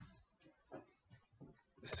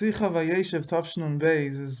Sicha Vayeshev Tavshnun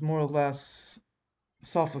Beis is more or less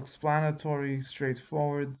self-explanatory,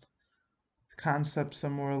 straightforward. The concepts are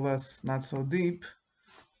more or less not so deep.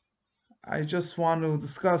 I just want to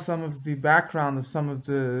discuss some of the background of some of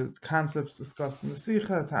the concepts discussed in the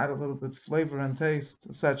Sicha to add a little bit flavor and taste,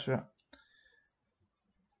 etc.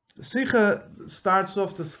 The Sicha starts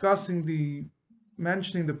off discussing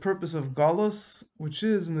mentioning the purpose of Galus, which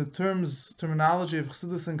is, in the terminology of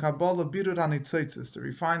Chassidus and Kabbalah, Birur HaNitzotzos, to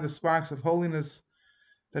refine the sparks of holiness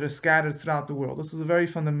that are scattered throughout the world. This is a very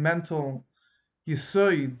fundamental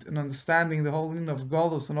yisoid in understanding the whole meaning of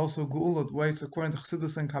Galus and also Geula, the way it's according to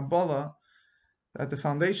Chassidus and Kabbalah, that the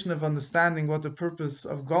foundation of understanding what the purpose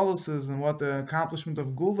of Galus is and what the accomplishment of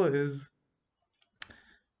Geula is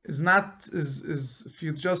if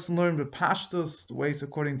you just learn the Pashtus, the way it's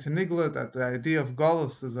according to Nigla, that the idea of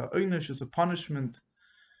Galus is a einish, is a punishment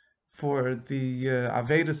for the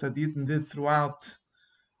Avedas that Yidden did throughout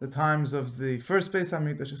the times of the first Beis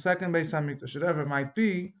Hamikdash, the second Beis Hamikdash, whatever it might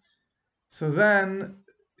be. So then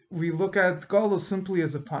we look at Galus simply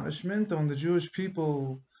as a punishment. And when the Jewish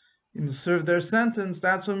people serve their sentence,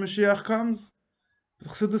 that's when Mashiach comes.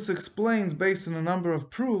 But Chassidus explains, based on a number of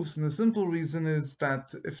proofs, and the simple reason is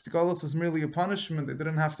that if the Galus is merely a punishment, they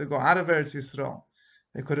didn't have to go out of Eretz Yisrael.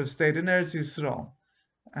 They could have stayed in Eretz Yisrael,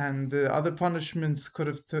 and other punishments could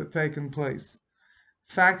have taken place.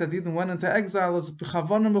 The fact that Eden went into exile is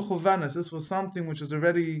b'chavana mechuvenes. This was something which was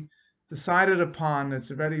already decided upon. It's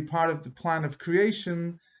already part of the plan of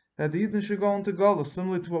creation that the Eden should go into Golus,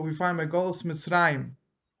 similar to what we find by Golus Mitzrayim.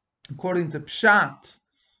 According to Pshat,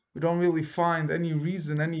 we don't really find any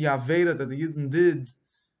reason, any Aveda that the Eden did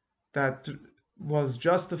that was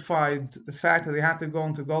justified the fact that they had to go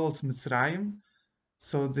into Golus Mitzrayim.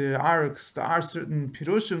 So there are certain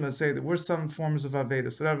pirushim that say there were some forms of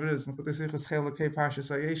Aveda. So whatever it is, the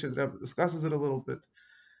Rebbe discusses it a little bit.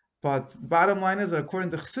 But the bottom line is that according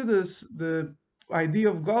to Chassidus, the idea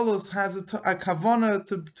of Golus has a kavana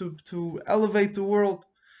to elevate the world.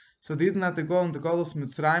 So they didn't have to go into Golus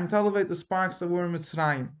Mitzrayim to elevate the sparks that were in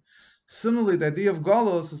Mitzrayim. Similarly, the idea of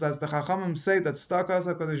Golus is, as the Chachamim say, that Stakas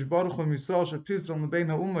HaKadosh Baruch Hu Yisrael Shepizral Nebein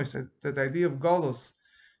HaUmos, that the idea of Golus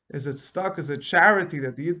is it stuck as a charity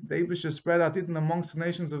that the Eibush is spread out even amongst the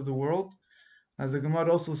nations of the world. As the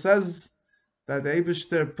Gemara also says, that the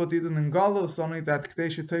Eibush put Eden in Galus, only that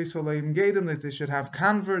that they should have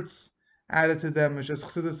converts added to them, which, as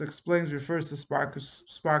Chassidus explains, refers to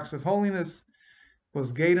sparks of holiness.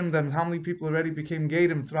 Was Gadim them, how many people already became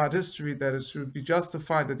Gadim throughout history, that it should be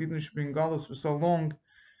justified that Eden should be in Galus for so long,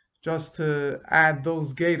 just to add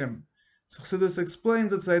those Gadim. So Chassidus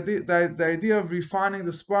explains it's the idea of refining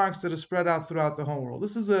the sparks that are spread out throughout the whole world.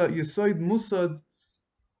 This is a Yesoid Musad,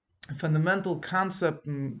 a fundamental concept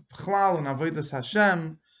in Chlal and Avodas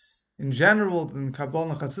Hashem, in general, in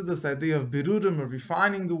Kabbalah and Chassidus, the idea of Birudim, of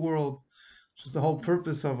refining the world, which is the whole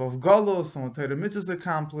purpose of Golos, and what Torah Mitzvahs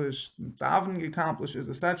accomplished, Davening accomplishes,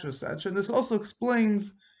 etc., etc. And this also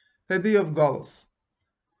explains the idea of Golos.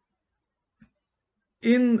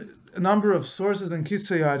 In a number of sources in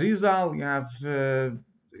Kisvei Arizal, you have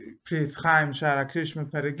Priyetz Chaim, Shara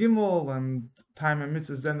Krishma, Perigimol, and Time and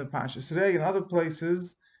Mitzvahs, then the Pashas Rei, and other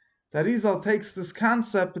places, that Arizal takes this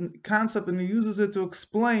concept and he uses it to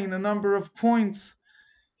explain a number of points.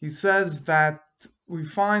 He says that we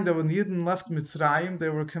find that when the Yidden left Mitzrayim, they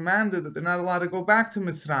were commanded that they're not allowed to go back to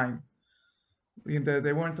Mitzrayim.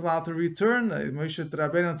 They weren't allowed to return. Moshe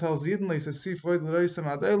Rabbeinu tells Yidden, he says,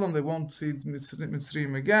 they won't see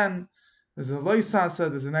Mitzrayim again. There's a loisasa,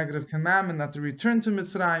 there's a negative commandment not to return to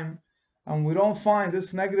Mitzrayim. And we don't find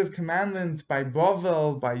this negative commandment by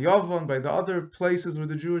Bavel, by Yavon, by the other places where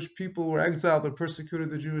the Jewish people were exiled or persecuted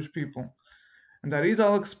the Jewish people. And that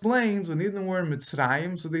Arizal explains when Eden were in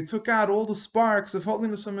Mitzrayim, so they took out all the sparks of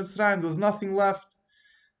holiness from Mitzrayim. There was nothing left.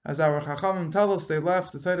 As our Chachamim tell us, they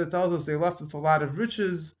left. The Torah tells us they left with a lot of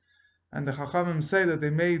riches, and the Chachamim say that they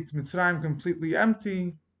made Mitzrayim completely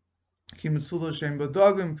empty. Ki Mitzuda Shein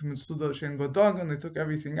Badagim, Ki Mitzuda Shein Badagim. They took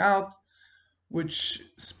everything out, which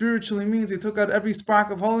spiritually means they took out every spark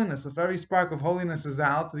of holiness. If every spark of holiness is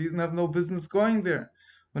out, they didn't have no business going there.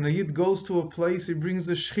 When a Yid goes to a place, he brings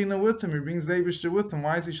the Shechina with him, he brings the Eibishter with him.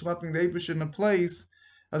 Why is he schlepping the Eibishter in a place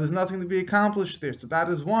that there's nothing to be accomplished there? So that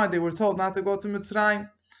is why they were told not to go to Mitzrayim.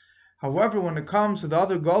 However, when it comes to the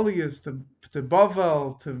other Goliaths, to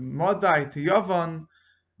Bavel, to Madai, to Yavan,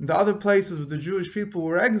 and the other places where the Jewish people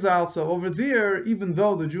were exiled, so over there, even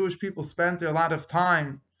though the Jewish people spent there a lot of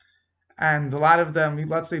time, and a lot of them,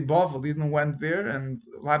 let's say Bavel, Eden went there, and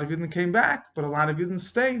a lot of Eden came back, but a lot of Eden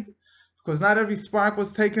stayed, because not every spark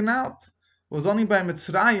was taken out. was only by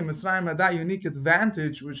Mitzrayim. Mitzrayim had that unique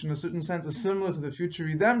advantage, which in a certain sense is similar to the future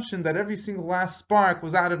redemption, that every single last spark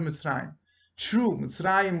was out of Mitzrayim. True,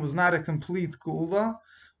 Mitzrayim was not a complete Geula,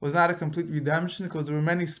 was not a complete redemption, because there were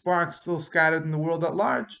many sparks still scattered in the world at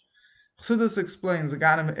large. Chassidus explains,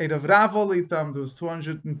 Aganim ate of Ravolitam, there was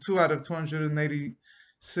 202 out of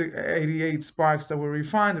 288 sparks that were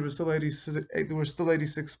refined, there were still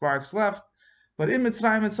 86 sparks left, but in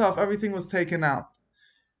Mitzrayim itself, everything was taken out.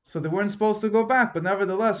 So they weren't supposed to go back, but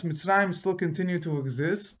nevertheless, Mitzrayim still continued to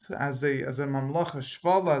exist as a mamlocha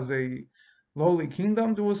shvala, as a lowly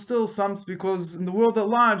kingdom. There was still something, because in the world at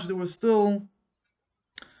large, there were still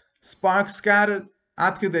sparks scattered,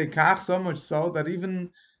 ad kedei kach, so much so that even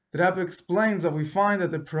the Rebbe explains that we find that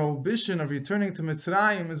the prohibition of returning to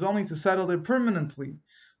Mitzrayim is only to settle there permanently.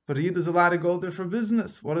 But he is allowed to go there for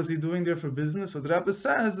business. What is he doing there for business? So the Rebbe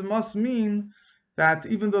says it must mean that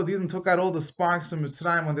even though they didn't took out all the sparks from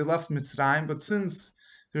Mitzrayim when they left Mitzrayim, but since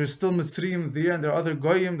there is still Mitzrayim there and there are other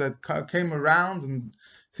Goyim that came around and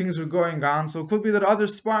things were going on, so it could be that other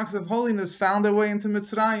sparks of holiness found their way into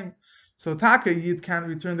Mitzrayim. So Taka Yid can't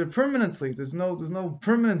return there permanently. There's no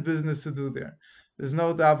permanent business to do there. The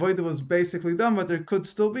avodah was basically done, but there could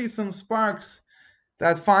still be some sparks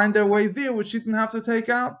that find their way there, which you didn't have to take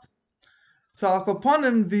out. So Al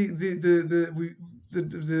Kaponim, the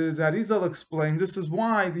Arizal explains this is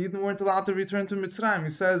why the Yidden weren't allowed to return to Mitzrayim.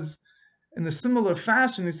 He says, in a similar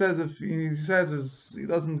fashion, he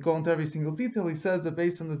doesn't go into every single detail. He says that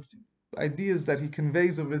based on the ideas that he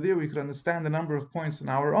conveys over there, we could understand a number of points on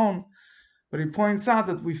our own. But he points out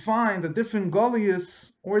that we find that different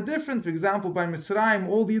Goliaths were different. For example, by Mitzrayim,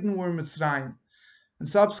 all the Yidden were Mitzrayim. And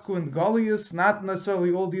subsequent Goliaths, not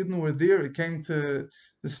necessarily all the Yidden were there. It came to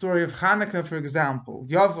the story of Hanukkah, for example.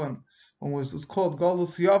 Yavon, when it was called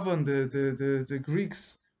Golus Yavon, the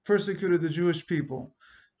Greeks persecuted the Jewish people.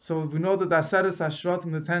 So we know that the Aseres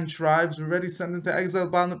Ashratim, the 10 tribes, were already sent into exile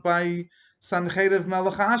by Sancheiriv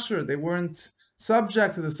Melech Asher. They weren't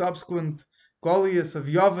subject to the subsequent Goliaths of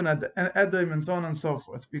Yavon, Edom, and so on and so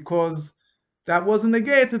forth, because that wasn't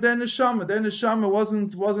negay to their neshama. Their neshama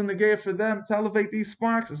wasn't negay for them to elevate these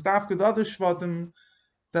sparks. As dafka the other shvatim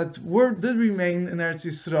that did remain in Eretz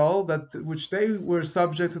Yisrael, which they were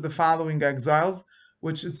subject to the following exiles,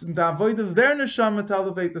 which it's in the avoid of their neshama to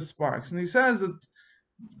elevate the sparks. And he says that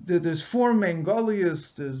there's 4 main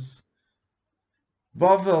Goliaths. There's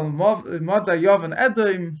Bavel, Moda, Yavon,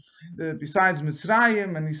 Edom, besides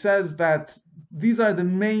Mitzrayim, and he says that these are the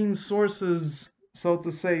main sources, so to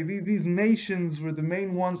say. These nations were the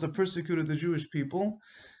main ones that persecuted the Jewish people,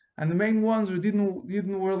 and the main ones who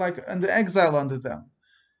didn't were like under exile under them.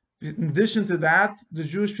 In addition to that, the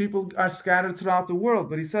Jewish people are scattered throughout the world.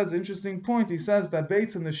 But he says, interesting point, he says that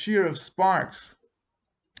based on the shear of sparks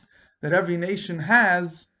that every nation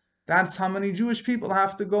has, that's how many Jewish people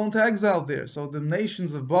have to go into exile there. So the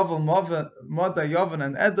nations of Bavel, Moda, Yavon,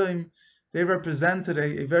 and Edom, they represented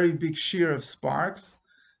a very big shear of sparks.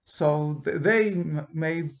 So they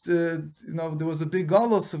made, there was a big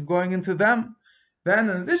golus of going into them. Then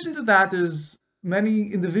in addition to that, there's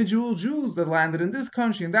many individual Jews that landed in this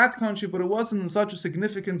country, in that country, but it wasn't in such a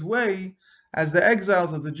significant way as the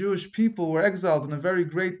exiles of the Jewish people were exiled in a very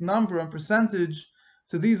great number and percentage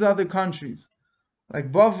to these other countries,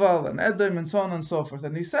 like Bavel and Edom and so on and so forth.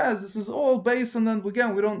 And he says this is all based on, then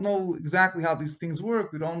again, we don't know exactly how these things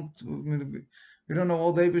work. We don't know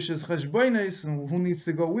all the Eibish's cheshbonos and who needs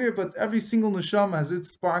to go where, but every single neshama has its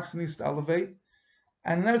sparks and needs to elevate.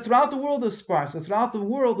 And then throughout the world there's sparks. So throughout the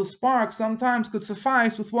world, the spark sometimes could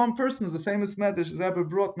suffice with one person. As a famous medrash the Rebbe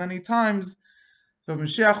brought many times. So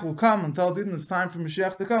Mashiach will come and tell Didin it's time for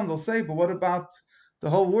Mashiach to come. They'll say, but what about the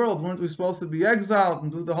whole world? Weren't we supposed to be exiled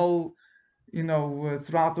and do the whole,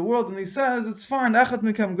 throughout the world? And he says, it's fine. Echad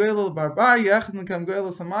mikam goyel barbari, echad mikam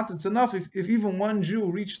goyel samat. It's enough. If even one Jew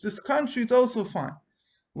reached this country, it's also fine.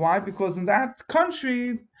 Why? Because in that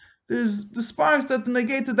country, there's the sparks that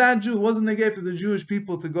negated that Jew. It wasn't negate for the Jewish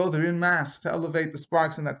people to go there in mass to elevate the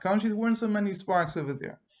sparks in that country. There weren't so many sparks over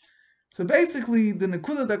there. So basically, the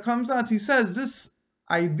Nekuda that comes out, he says this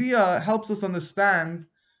idea helps us understand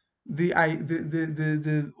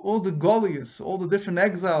all the Goliaths, all the different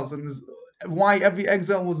exiles, and why every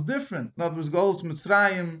exile was different. In other words, Golus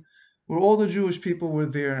Mitzrayim, where all the Jewish people were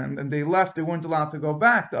there, and they left, they weren't allowed to go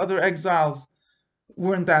back. The other exiles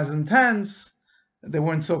weren't as intense. They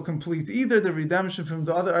weren't so complete either. The redemption from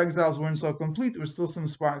the other exiles weren't so complete. There were still some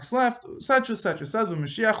sparks left, etc., etc. Says when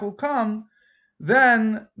Mashiach will come,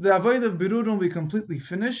 then the avodah of Birurim will be completely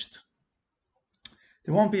finished.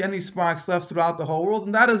 There won't be any sparks left throughout the whole world,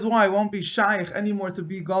 and that is why it won't be shaykh anymore to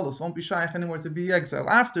be Golus, won't be shaykh anymore to be exile.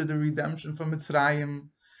 After the redemption from Mitzrayim,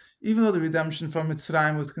 even though the redemption from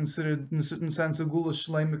Mitzrayim was considered in a certain sense a gula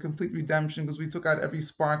shleim, a complete redemption, because we took out every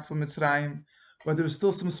spark from Mitzrayim, but there was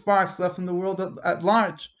still some sparks left in the world at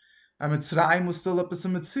large. And Mitzrayim was still up as a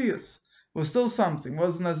Metzias. It was still something. It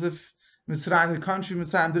wasn't as if Mitzrayim, the country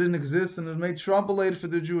Mitzrayim, didn't exist and it made trouble later for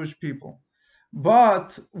the Jewish people.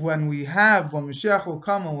 But when Mashiach will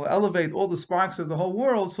come and will elevate all the sparks of the whole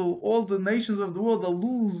world, so all the nations of the world, they'll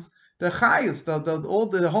lose their chayas,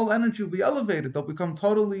 the whole energy will be elevated. They'll become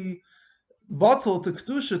totally bottled to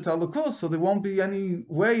Kedusha, to Elokus, so there won't be any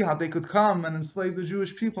way how they could come and enslave the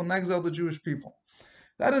Jewish people and exile the Jewish people.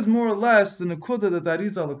 That is more or less the Nekuda that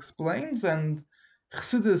Arizal explains, and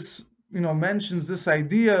Chassidus, mentions this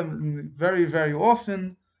idea very, very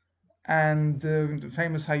often. And the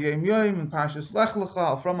famous Hayom Yom in Parshas Lech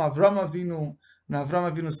Lecha, from Avram Avinu. When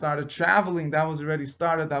Avram Avinu started traveling, that was already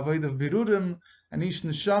started, the Avodah of Birurim, and each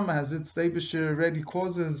neshama has its Eibusher already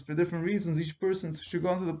causes for different reasons. Each person should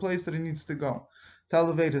go into the place that he needs to go to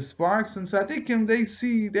elevate his sparks. And Tzaddikim,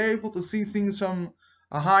 they're able to see things from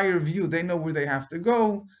a higher view. They know where they have to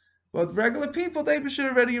go. But regular people, the Eibusher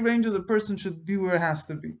already arranges a person should be where it has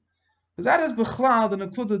to be. But that is Bechlal, the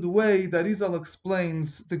Nekuda, the way that Rizal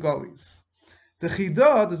explains the Galis. The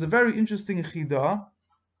Chidah, there's a very interesting Chidah,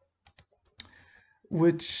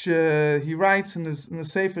 which he writes in the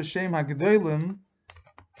Sefer Shem HaGedolim.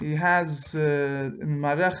 He has in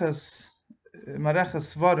Mareches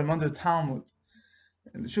Svarim under Talmud.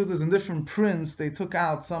 And the truth is, in different prints, they took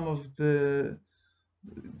out some of the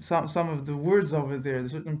words over there. The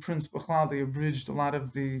certain prints, Bechlal, they abridged a lot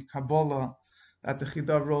of the Kabbalah that the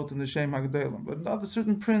Chidah wrote in the Shem HaGedolim. But not the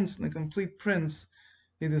certain prints, in the complete prints,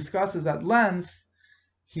 he discusses at length.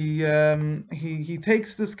 He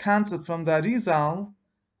takes this concept from the Arizal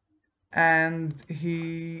and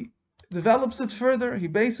he develops it further. He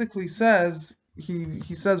basically says, he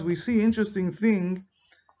says, we see interesting thing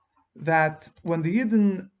that when the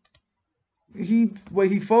Yidden, way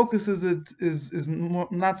he focuses it is more,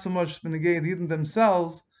 not so much Benegei the Yidden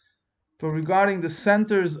themselves, but regarding the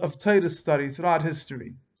centers of Torah study throughout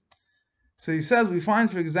history. So he says, we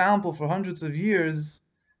find, for example, for hundreds of years,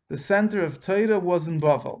 the center of Torah was in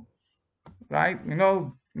Bavel, right?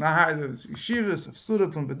 Nahar, the Yeshivas of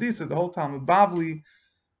Surup and Badisa, the whole Talmud Bavli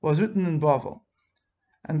was written in Bavel.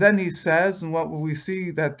 And then he says, and what we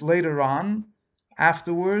see that later on,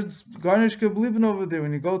 afterwards, Garnish Kablibin over there,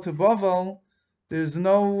 when you go to Bavel, there's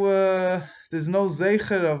no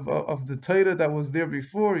zeicher of the Torah that was there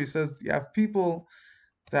before. He says you have people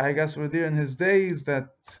that I guess were there in his days that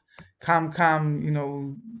were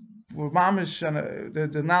mamish, and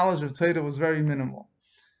the knowledge of Torah was very minimal.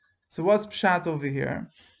 So what's pshat over here?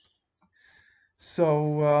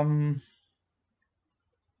 So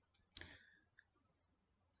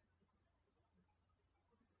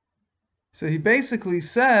he basically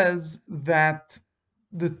says that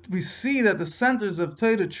we see that the centers of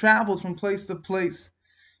Torah traveled from place to place.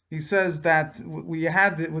 He says that when you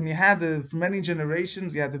had for many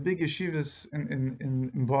generations, you had the big yeshivas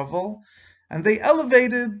in Bavel, and they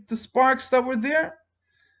elevated the sparks that were there.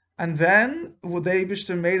 And then what the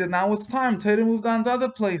Eibishter made it, now it's time. Torah moved on to other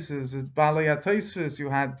places. Balei HaTosfos, you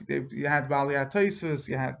had Balei HaTosfos,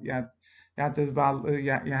 you had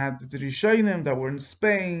the Rishonim that were in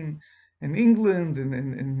Spain, in England,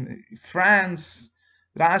 in France.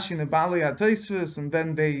 Rashi and the Balei HaTosfos, and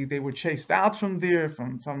then they were chased out from there,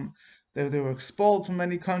 they were expelled from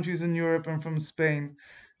many countries in Europe and from Spain.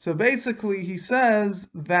 So basically, he says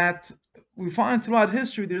that we find throughout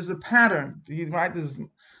history there's a pattern. There's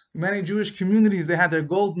many Jewish communities, they had their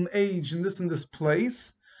golden age in this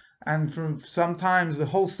place, and from sometimes the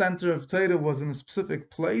whole center of Torah was in a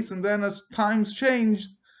specific place, and then as times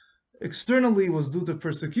changed, externally it was due to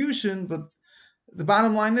persecution, but the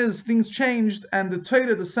bottom line is things changed, and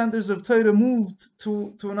the centers of Torah moved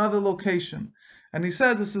to another location. And he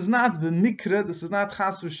said this is not the mikra, this is not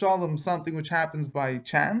chas v'shalom, something which happens by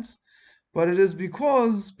chance, but it is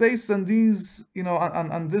because based on these,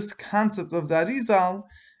 on this concept of the Arizal,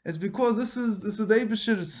 it's because this is the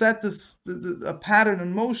Eibusher set a pattern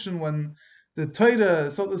in motion when the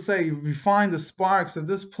Torah, so to say, refined the sparks of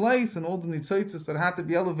this place, and all the nitzotzos that had to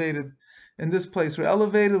be elevated in this place were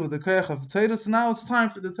elevated with the koyach of Torah. So now it's time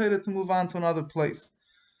for the Torah to move on to another place.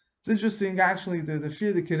 It's interesting, actually, the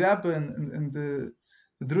Frierdiker Rebbe and the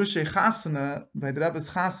Drushay Chasana, by the Rebbe's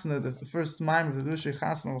Chasana, the first mime of the Drushay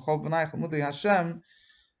Chasana, L'chol B'nai Chamudei Hashem,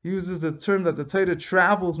 uses the term that the Torah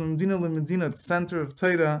travels from Medina to Medina, the center of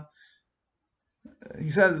Torah. He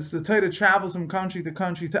says the Torah travels from country to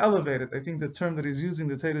country to elevate it. I think the term that he's using,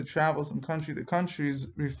 the Torah travels from country to country,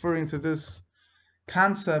 is referring to this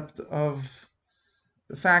concept of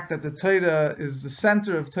the fact that the Torah is the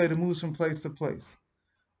center of Torah moves from place to place.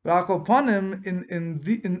 But Al Kol Panim,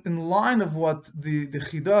 in line of what the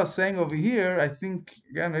Chida is saying over here, I think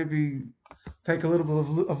again maybe take a little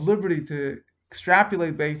bit of liberty to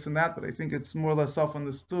extrapolate based on that, but I think it's more or less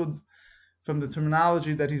self-understood from the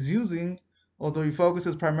terminology that he's using, although he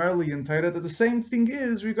focuses primarily in Torah, that the same thing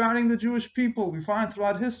is regarding the Jewish people. We find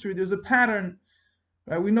throughout history there's a pattern.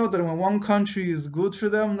 Right? We know that when one country is good for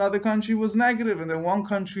them, another country was negative, and then one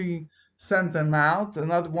country sent them out,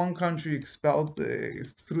 one country expelled,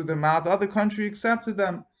 threw them out, the other country accepted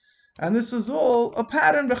them. And this is all a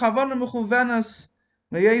pattern. B'chavana mechuvenas,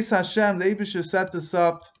 me'yes Hashem, the Eibusher set this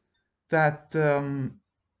up, that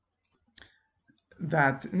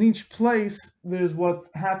that in each place there's what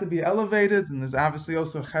had to be elevated, and there's obviously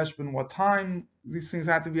also cheshbon, what time these things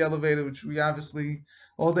had to be elevated, which we obviously,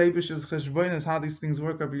 all the Eibusher's cheshbon is how these things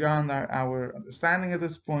work are beyond our understanding at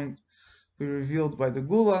this point. Be revealed by the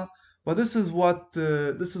Gula, but this is what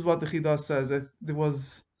the Chida says. That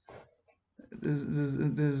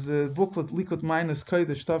there's a booklet Likut Minus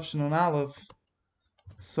Kodesh Tavshin on Aleph.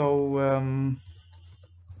 So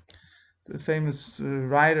the famous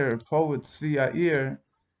writer, poet Tzvi Yair,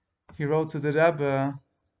 he wrote to the Rebbe.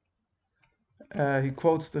 He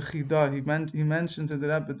quotes the Chida. He mentioned to the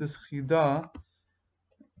Rebbe this Chida,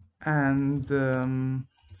 and the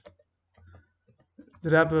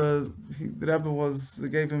Rebbe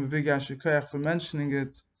gave him a big yasher koach for mentioning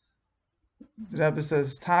it. The Rebbe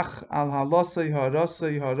says, "Tach al halosei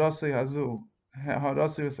harosei hazu,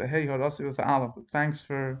 harosei with a hey, harosei with a aleph." Thanks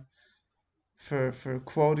for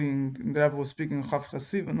quoting. The Rebbe was speaking Chav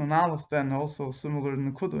Chasiv and on aleph, then also similar in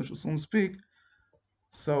the Kudah, which will soon speak.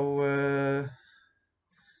 So the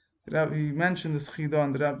Rebbe, he mentioned this chida,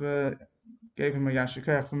 and the Rebbe gave him a yasher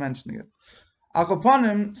koach for mentioning it. Al Kol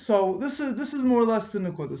Panim, so this is more or less the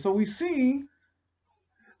Nekudah. So we see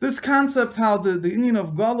this concept how the Indian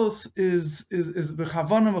of Galus is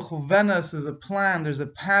b'chavana mechuvenas, is a plan, there's a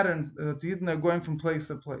pattern that the Yidden are going from place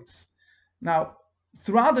to place. Now,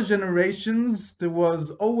 throughout the generations, there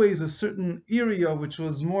was always a certain area which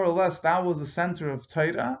was more or less, that was the center of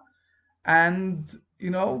Torah, and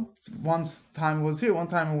once time was here, one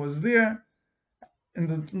time it was there. In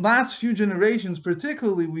the last few generations,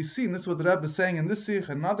 particularly, we see, and this is what the Rebbe is saying in this sikh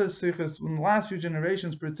and other sikhs, in the last few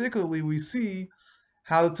generations, particularly, we see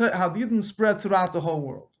how the Yidden spread throughout the whole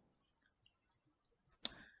world.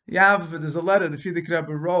 There's a letter the Frierdiker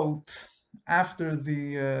Rebbe wrote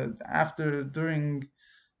during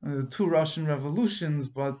the two Russian revolutions,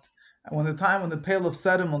 but when the Pale of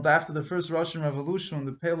Settlement, after the first Russian Revolution, when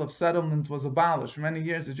the Pale of Settlement was abolished, for many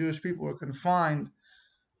years the Jewish people were confined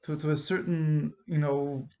to a certain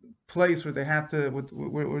place where they had to,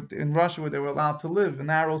 in Russia, where they were allowed to live, a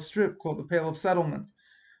narrow strip called the Pale of Settlement.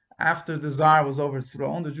 After the Tsar was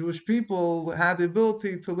overthrown, the Jewish people had the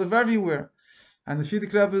ability to live everywhere. And the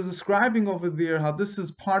Frierdiker Rebbe is describing over there how this is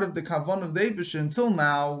part of the Kavan of the Eibusher. Until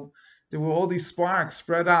now, there were all these sparks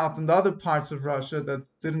spread out in the other parts of Russia that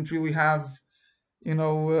didn't really have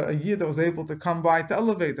a year that was able to come by to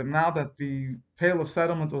elevate them. Now that the Pale of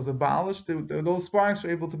Settlement was abolished, those sparks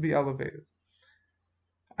were able to be elevated.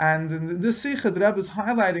 And in this Sikha, the Rebbe is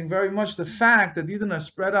highlighting very much the fact that Yidden are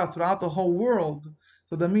spread out throughout the whole world.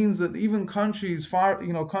 So that means that even countries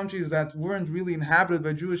countries that weren't really inhabited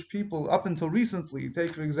by Jewish people up until recently,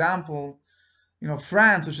 take for example,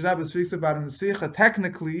 France, which the Rebbe speaks about in the Sikha,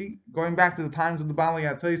 technically, going back to the times of the Balei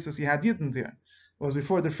HaTosfos, he had Yidden there. It was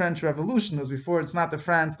before the French Revolution. It was before. It's not the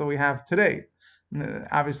France that we have today.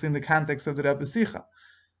 Obviously, in the context of the Rebbe Sikha,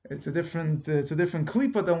 it's a different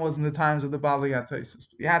klipa than was in the times of the Balei HaTosfos.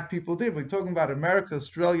 You had people there. We're talking about America,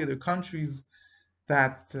 Australia, the countries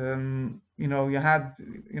that you had,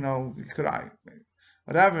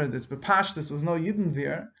 whatever. This Bepashtus was no Yidden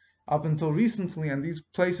there up until recently, and these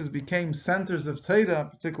places became centers of Torah.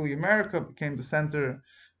 Particularly America became the center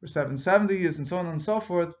for 770 years, and so on and so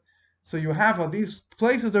forth. So you have how these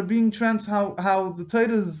places are being how the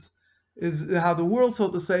Torah is how the world, so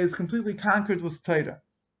to say, is completely conquered with Torah.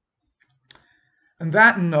 And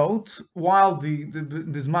that note, while the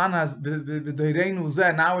Bisman has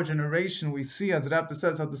in our generation, we see, as Rebbe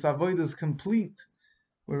says, how this avodah is complete.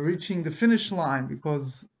 We're reaching the finish line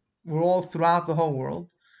because we're all throughout the whole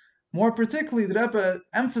world. More particularly, the Rebbe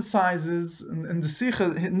emphasizes in this Sikha,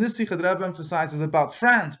 the Rebbe emphasizes about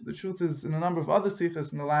France. But the truth is, in a number of other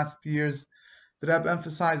Sikhas in the last years, the Rebbe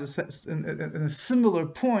emphasizes in a similar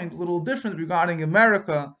point, a little different regarding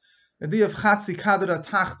America, the idea of Chatzi Kadra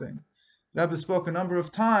Tachten. The Rebbe spoke a number of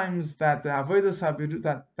times that the Avodas Habiru,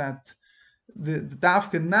 that the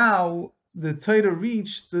Dafka now the Torah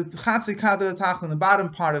reached the Chatzi Kadra Tachton, the bottom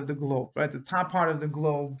part of the globe, right? The top part of the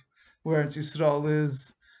globe, where Yisrael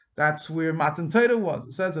is, that's where Matan Torah was.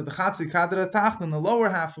 It says that the Chatzi Kadra Tachton, the lower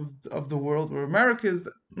half of the world, where America is,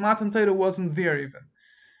 Matan Torah wasn't there even.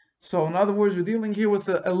 So, in other words, we're dealing here with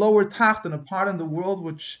a lower Tachton, a part in the world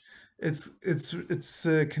which its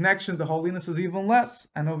connection to holiness is even less.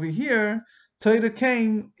 And over here, Torah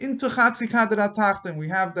came into Chatzi Kadra Tachton. We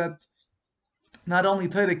have that. Not only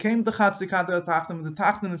Torah came to Chatzi Kadra Tachton, but the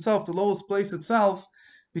Tachton itself, the lowest place itself,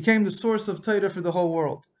 became the source of Torah for the whole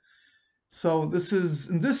world. So this is,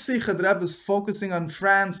 in this Sikha, the Rebbe is focusing on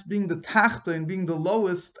France being the Tachta and being the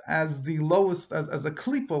lowest as a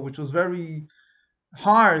klipa, which was very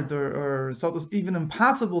hard or so to even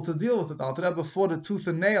impossible to deal with it. The Rebbe fought it tooth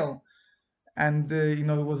and nail, and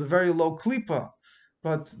it was a very low klipa.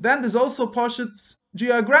 But then there's also Pashut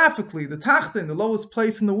geographically, the Tachtin, the lowest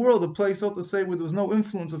place in the world, a place, so to say, where there was no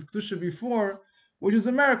influence of Kedusha before, which is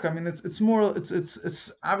America. I mean, it's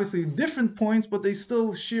obviously different points, but they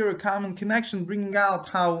still share a common connection, bringing out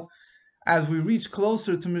how, as we reach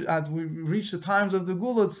the times of the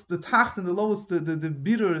Gula, it's the Tachtin, the lowest, the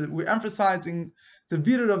bitter. We're emphasizing the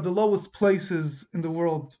bitter of the lowest places in the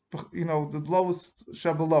world. The lowest,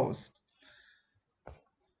 Shabbat lowest.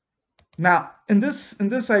 Now, in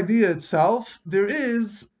this idea itself, there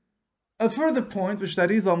is a further point which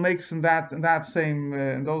Arizal makes in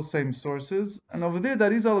those same sources, and over there,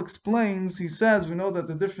 Arizal explains. He says, we know that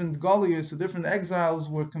the different Goliaths, the different exiles,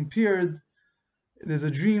 were compared. There's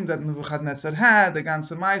a dream that Nebuchadnezzar had. The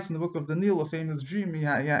Ganze Mais in the book of Daniel, a famous dream. He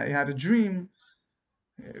had a dream.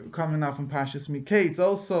 Coming out from Pashas Miketz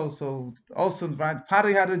also. So also,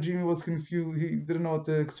 Pari had a dream, he was confused, he didn't know what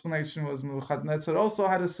the explanation was. Nebuchadnezzar also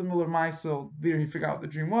had a similar Maisel, there he figured out what the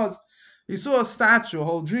dream was. He saw a statue, a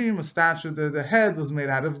whole dream, a statue, the head was made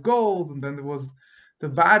out of gold, and then there was the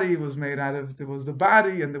body was made out of, there was the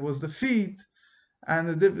body, and there was the feet,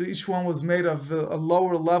 and each one was made of a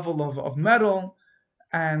lower level of metal.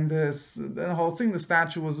 And the whole thing, the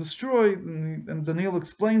statue was destroyed, and Daniel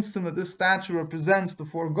explains to him that this statue represents the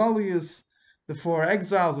four Goliaths, the four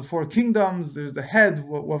exiles, the four kingdoms. There's the head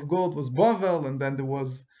of gold was Bavel, and then there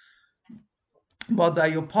was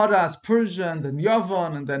Badayoparas, Persia, and then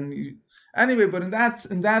Yavan, and then anyway. But in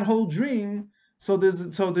that whole dream, so there's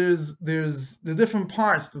the different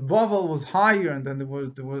parts. The Bavel was higher, and then there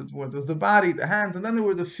was the body, the hands, and then there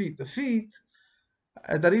were the feet. The feet,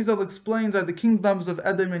 that Arizal explains, are the kingdoms of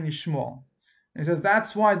Edom and Yishmael. And he says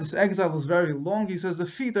that's why this exile is very long. He says the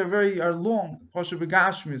feet are long. Posher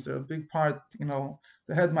Begashmis, they're a big part.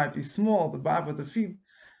 The head might be small, the body, but the feet.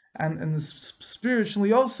 And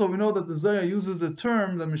spiritually also, we know that the Zohar uses the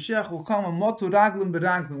term the Mashiach will come motu raglim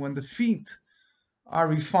beraglim, when the feet are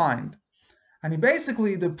refined. And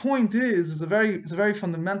the point is a very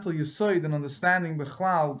fundamental yisoid in understanding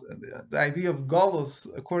Bechlal, the idea of Golus,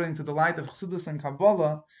 according to the light of Chassidus and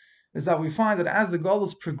Kabbalah, is that we find that as the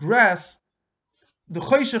Golus progress, the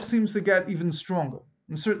Choshech seems to get even stronger,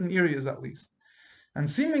 in certain areas at least. And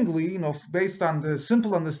seemingly, based on the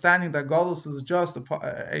simple understanding that Golus is just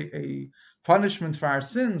a punishment for our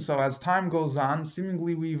sins, so as time goes on,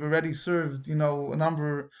 seemingly we've already served, a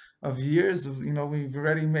number of years, we've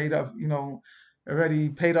already made up, already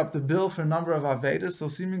paid up the bill for a number of Avedas, so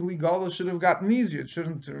seemingly Golus should have gotten easier. It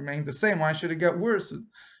shouldn't remain the same. Why should it get worse?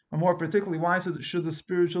 Or more particularly, why should the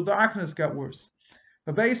spiritual darkness get worse?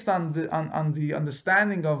 But based on the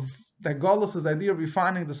understanding of that Golus is the idea of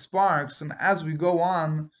refining the sparks, and as we go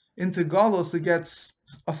on into Golus, it gets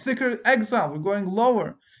a thicker exile. We're going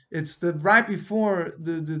lower. It's right before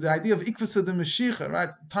the idea of Ikvasa de Mashiach, right?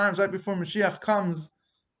 Times right before Mashiach comes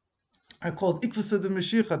are called Ikvasa de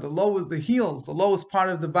Mashiach, the heels, the lowest part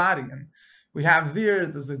of the body. And we have there,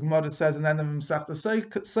 as the Gemara says in the end of Masechta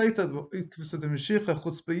Seita, Ikvasa de Mashiach,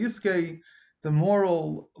 Chutz Beyiskei, the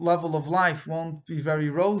moral level of life won't be very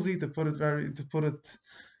rosy, to put it,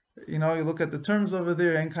 you look at the terms over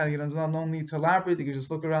there, and there's no need to elaborate. You can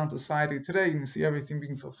just look around society today and you see everything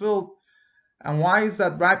being fulfilled. And why is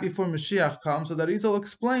that right before Mashiach comes? So that Arizal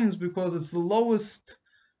explains, because it's the lowest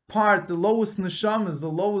part, the lowest neshamas, the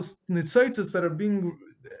lowest nitzotzes that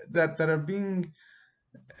are being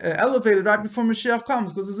elevated right before Mashiach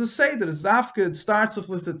comes. Because it's a seder, it's dafka, it starts off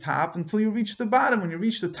with the top until you reach the bottom. When you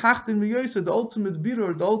reach the tachtin v'yoser, the ultimate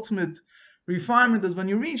birur, the ultimate refinement, is when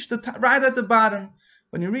you reach right at the bottom.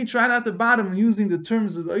 When you reach right at the bottom, using the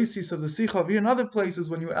terms of the Oisis of the Sikha here and other places,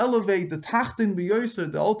 when you elevate the Tachtin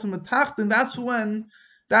B'Yoser, the ultimate Tachtin,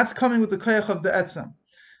 that's coming with the Koyach of the Etzem.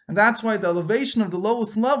 And that's why the elevation of the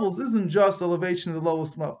lowest levels isn't just elevation of the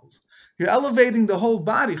lowest levels. You're elevating the whole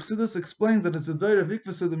body. Chassidus explains that it's a Doir of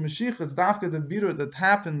Ikvasa the Mashiach, it's Dafka the Birur that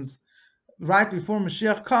happens right before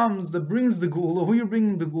Mashiach comes that brings the Gula. Who you're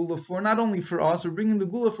bringing the Gula for? Not only for us, we're bringing the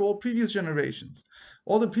Gula for all previous generations.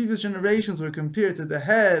 All the previous generations were compared to the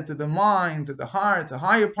head, to the mind, to the heart, the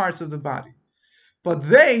higher parts of the body. But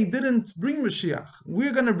they didn't bring Mashiach.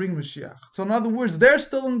 We're going to bring Mashiach. So in other words, they're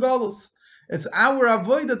still in Galus. It's our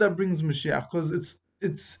avodah that brings Mashiach, because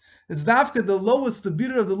it's dafka, the lowest, the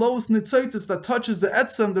bitter of the lowest nitzaitis that touches the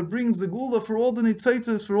etzem, that brings the gula for all the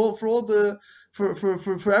nitzaitis, for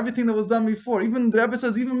everything that was done before. Even the Rebbe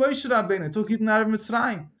says, even Moshe Rabbeinu took it out of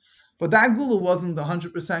Mitzrayim. But that gula wasn't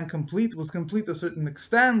 100% complete. It was complete to a certain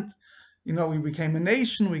extent. We became a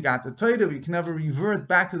nation, we got the Torah, we can never revert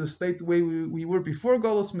back to the state the way we were before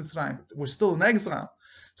Golos Mitzrayim. We're still in exile.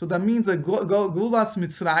 So that means that Gulas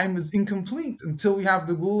Mitzrayim is incomplete until we have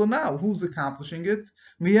the Gula now. Who's accomplishing it?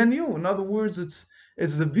 Me and you. In other words, it's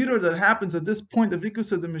the birur that happens at this point of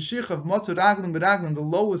Ikus of the Mashiach of Motzur Raglim Beraglim, the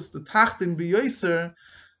lowest, the Tachtin B'Yoser.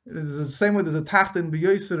 It's the same way there's a Tachtin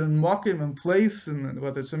B'Yoser in Mokim and place, and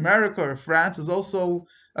whether it's America or France, is also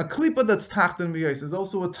a klipa that's Tachtin B'Yoser. There's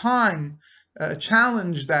also a time, a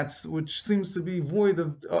challenge which seems to be void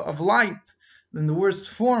of light in the worst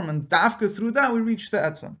form, and dafka through that we reach the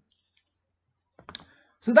etzem.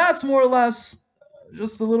 So that's more or less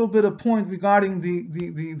just a little bit of point regarding the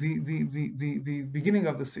beginning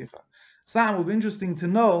of the Sikha. It will be interesting to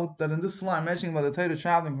note that in this line, mentioning about the Torah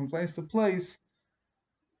traveling from place to place,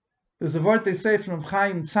 there's a word they say from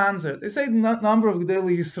Chaim Tzanzer. They say the number of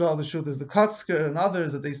Gedolei Yisrael, the Shut, there's the Kotzker and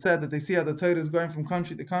others that they said that they see how the Torah is going from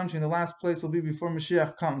country to country, and the last place will be before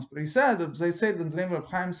Mashiach comes. But he said, they say in the name of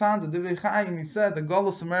Chaim Tzanzer, Divrei Chaim, he said the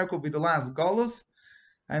Golus America will be the last Golus,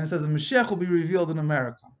 and it says the Mashiach will be revealed in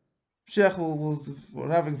America. Mashiach will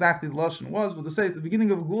have exactly the Lashon was, but they say it's the beginning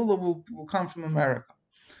of Gula will come from America.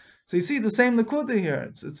 So you see the same Nakuda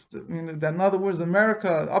here. That in other words,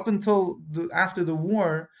 America, up until after the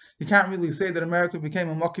war, you can't really say that America became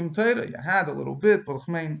a Mokim Torah. You had a little bit, but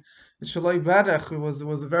Shalai Berech was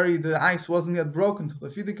the ice wasn't yet broken until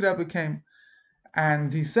the Fidik Rebbe came.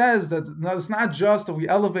 And he says that it's not just that we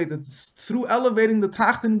elevate it, through elevating the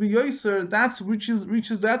Tachtin B'Yoser, that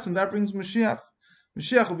reaches that, and that brings Mashiach.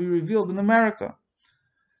 Mashiach will be revealed in America.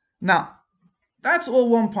 Now, that's all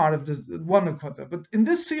one part of this, one Nakuda. But in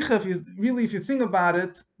this Sikha, if you think about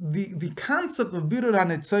it, the concept of Birur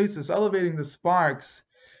HaNetzotzos, elevating the sparks,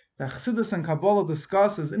 that Chassidus and Kabbalah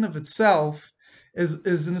discusses in of itself,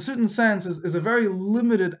 is in a certain sense, is a very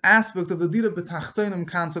limited aspect of the Dira B'Tachtonim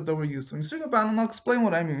concept that we're used to. When you speak about it, and I'll explain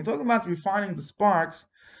what I mean. We're talking about refining the sparks,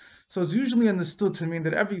 so it's usually understood to mean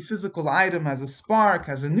that every physical item has a spark,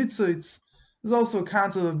 has a nitzitz. There's also a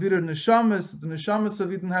concept of Birur Neshamas. The Neshamas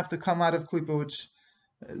of Eden have to come out of Klippa, which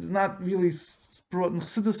is not really brought in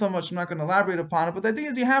Chassidus so much. I'm not going to elaborate upon it. But the idea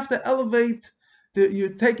is you have to elevate,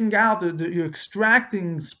 you're taking out, you're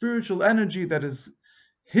extracting spiritual energy that is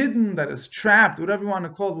hidden, that is trapped, whatever you want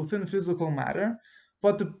to call it, within physical matter.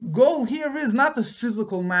 But the goal here is not the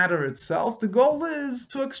physical matter itself. The goal is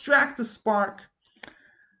to extract the spark.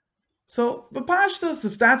 So, B'Pashtus,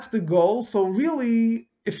 if that's the goal, so really,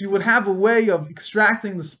 if you would have a way of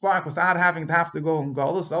extracting the spark without having to go in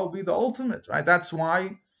Golus, that would be the ultimate, right? That's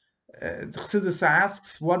why Chassidus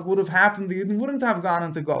asks, what would have happened? The Yidden wouldn't have gone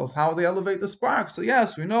into Golus. How would they elevate the spark? So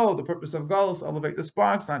yes, we know the purpose of Golus, elevate the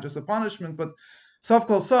sparks, not just a punishment, but Sof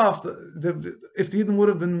Kol Sof, if the Yidden would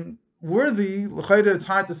have been worthy, it's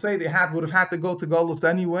hard to say they would have had to go to Golus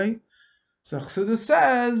anyway. So Chassidus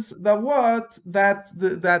says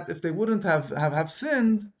that if they wouldn't have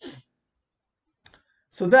sinned,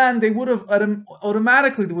 so then they would have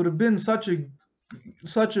automatically, there would have been such a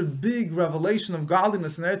big revelation of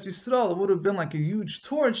godliness in Eretz Yisrael. It would have been like a huge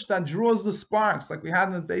torch that draws the sparks, like we had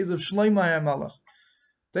in the days of Shlomo HaMelech.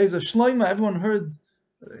 Days of Shlomo, everyone heard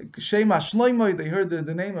Shema Shlomo, they heard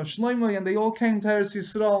the name of Shlomo, and they all came to Eretz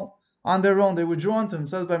Yisrael on their own. They were drawn to him. It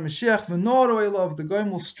says by Mashiach, V'noro Elov, the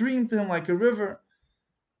Goyim will stream to him like a river.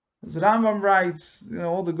 As Rambam writes,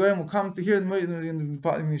 all the Goyim will come to hear in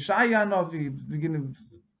Yeshaya Novi, beginning of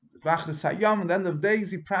Vachris Hayam, at the end of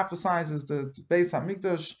days he prophesies the Beis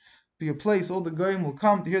HaMikdash be a place, all the Goyim will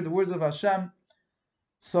come to hear the words of Hashem.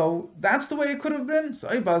 So that's the way it could have been. So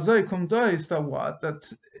what? That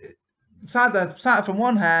from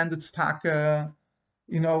one hand it's taka,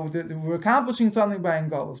 we're accomplishing something by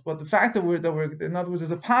Angolas, but the fact that we're in other words,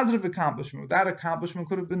 there's a positive accomplishment. That accomplishment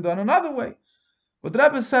could have been done another way. But the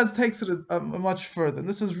Rebbe says takes it much further. And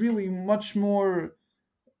this is really much more,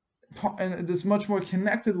 and it's much more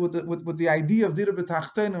connected with the idea of Dira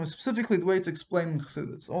B'Tachtonim, specifically the way it's explained in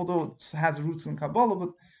Chassidus. Although it has roots in Kabbalah,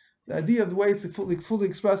 but the idea of the way it's fully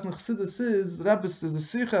expressed in Chassidus is the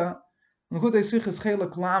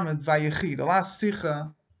last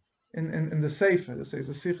Sikha in the Sefer. This is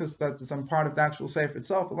a Sichas that is a part of the actual Sefer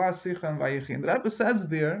itself, the last Sicha in Vayechi. And the Rebbe says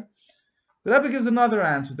there, the Rebbe gives another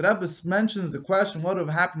answer. The Rebbe mentions the question, what would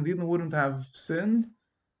have happened if Eden wouldn't have sinned?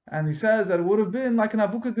 And he says that it would have been like an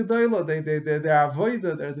Avuka Gedola, their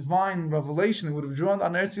Avodah, their divine revelation, they would have drawn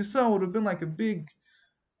on Eretz Yisrael, would have been like a big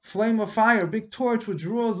flame of fire, a big torch which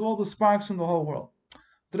draws all the sparks from the whole world.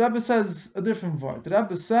 The Rebbe says a different word. The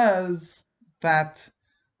Rebbe says that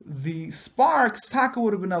the sparks, Taka,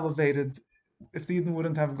 would have been elevated if the Eden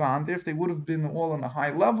wouldn't have gone there. If they would have been all on a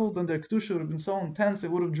high level, then their Kedusha would have been so intense, they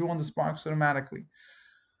would have drawn the sparks automatically.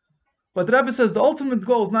 But the Rebbe says the ultimate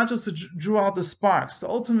goal is not just to draw out the sparks. The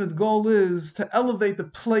ultimate goal is to elevate the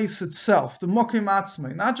place itself, the Mokim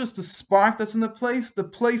Atzmei. Not just the spark that's in the place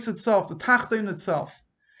itself, the Tachtein itself.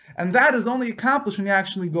 And that is only accomplished when you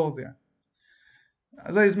actually go there.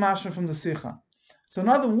 As I is mashma from the Sikha. So in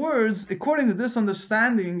other words, according to this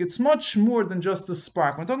understanding, it's much more than just a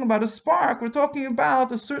spark. When we're talking about a spark, we're talking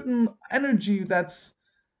about a certain energy that's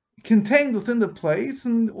contained within the place,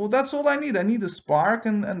 and well, that's all I need. I need a spark,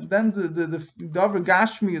 and then the Davar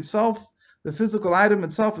Gashmi itself, the physical item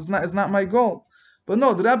itself, is not my goal. But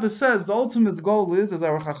no, the Rebbe says the ultimate goal is, as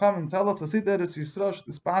our Chachamim tell us, Asit Eretz Yisrael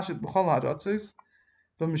Shetispashit B'chol Haratzos.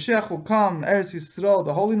 The Mashiach will come, Eretz Yisrael,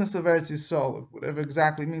 the holiness of Eretz Yisrael, whatever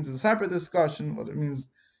exactly means is a separate discussion, whether it means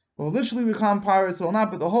will literally become pirates or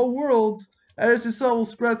not, but the whole world, Eretz Yisrael will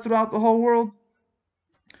spread throughout the whole world.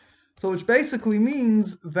 So which basically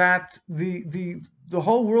means that the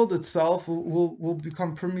whole world itself will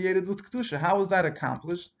become permeated with Kedusha. How is that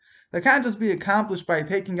accomplished? That can't just be accomplished by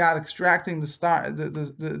extracting the sparks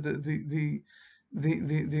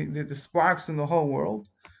in the whole world,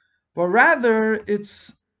 but rather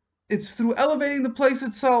it's through elevating the place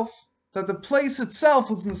itself, that the place itself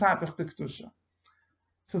is nisapech to Kedusha.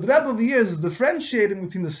 So the Rebbe over here is differentiating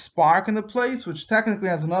between the spark and the place, which technically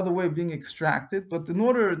has another way of being extracted, but in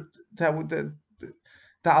order that the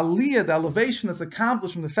aliyah, the elevation that's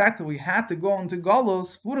accomplished from the fact that we had to go into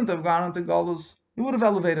Golos, wouldn't have gone into Golos, it would have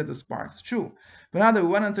elevated the sparks, true. But now that we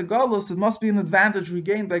went into Golos, it must be an advantage we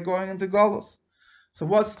gained by going into Golos. So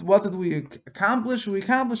what did we accomplish? We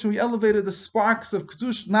elevated the sparks of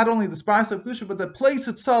Kedusha, not only the sparks of Kedusha, but the place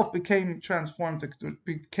itself became transformed to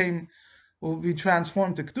Kedusha, will be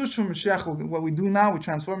transformed to Kedusha. Mashiach, what we do now, we're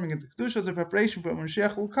transforming into Kedusha as a preparation for when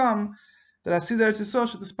Mashiach will come, that Asid Eretz Yisrael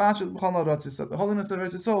should dispatch it b'chol haratzos, the holiness of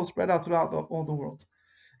Eretz Yisrael will spread out throughout all the world.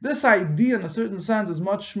 This idea, in a certain sense, is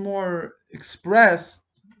much more expressed,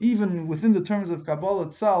 even within the terms of Kabbalah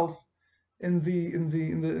itself, in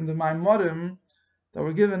the Maimorim that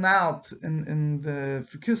were given out in the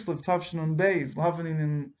Kislev Tavshin Beis, L'Havanin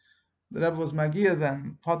in the Rebbe was Magia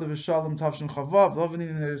then, Padav Shalom Tavshin Chavav, L'Havanin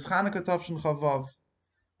in Eretz Chanukah Tavshin Chavav.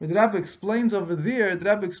 Where the Rebbe explains over there, the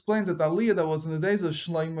Rebbe explains that the Aliyah that was in the days of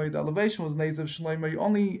Shlomo, the elevation was in the days of Shlomo,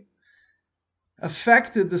 only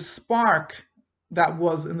affected the spark that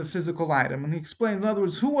was in the physical item. And he explains, in other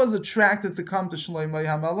words, who was attracted to come to Shlomo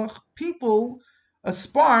HaMelech? People, a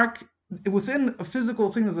spark, within a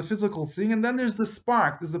physical thing, there's a physical thing, and then there's the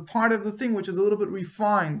spark. There's a part of the thing which is a little bit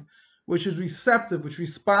refined, which is receptive, which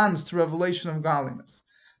responds to revelation of godliness.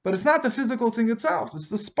 But it's not the physical thing itself. It's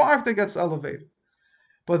the spark that gets elevated.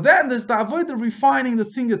 But then there's the avodah refining the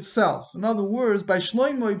thing itself. In other words, by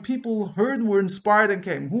Shlomo, people heard, were inspired, and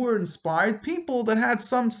came. Who were inspired? People that had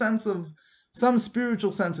some sense of, some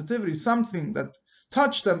spiritual sensitivity, something that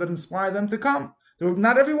touched them, that inspired them to come.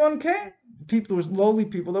 Not everyone came. There was lowly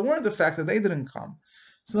people that weren't affected. They didn't come.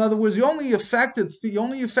 So in other words, you only affected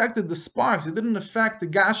the sparks. It didn't affect the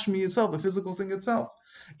Gashmi itself, the physical thing itself.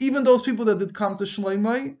 Even those people that did come to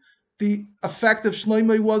Shlomo, the effect of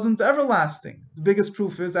Shlomo wasn't everlasting. The biggest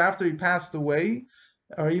proof is after he passed away,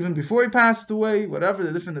 or even before he passed away, whatever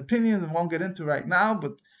the different opinions, I won't get into right now,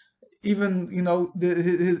 but even,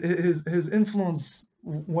 his influence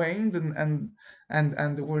waned,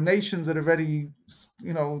 and there were nations that already,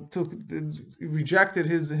 rejected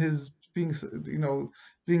his being,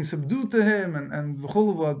 being subdued to him, and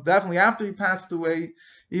definitely after he passed away,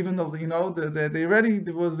 even though, they already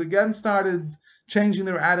was again started changing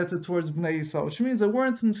their attitude towards Bnei Yisrael, which means they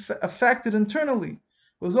weren't affected internally. It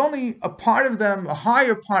was only a part of them, a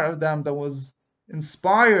higher part of them, that was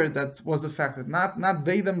inspired, that was affected, not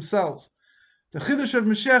they themselves. The Chiddush of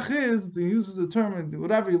Mashiach is, he uses the term,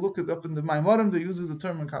 whatever you look it up in the Maimorim, he uses the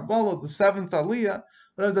term in Kabbalah, the seventh Aliyah,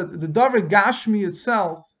 whatever, that the Davar Gashmi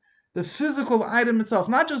itself, the physical item itself,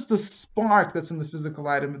 not just the spark that's in the physical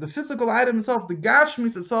item, but the physical item itself, the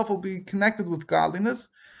Gashmi itself will be connected with godliness,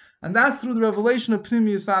 and that's through the revelation of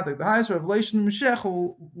Pnimiyus Adik. The highest revelation of Mashiach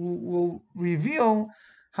will reveal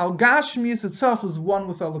how Gashmius itself is one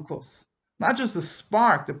with Elokus. not just the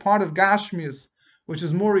spark, the part of Gashmias, which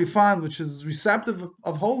is more refined, which is receptive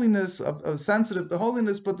of holiness, of sensitive to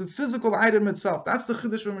holiness, but the physical item itself. That's the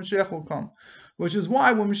Chiddush when Mashiach will come. Which is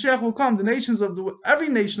why when Mashiach will come, every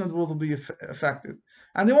nation of the world will be affected.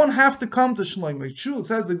 And they won't have to come to Shlomo. True, it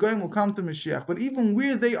says the Goyim will come to Mashiach, but even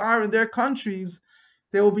where they are in their countries,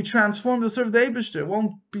 they will be transformed to serve the Eibishter. It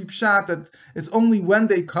won't be pshat that it's only when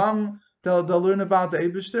they come they'll learn about the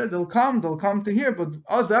Eibishter. They'll come to hear. But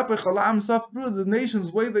the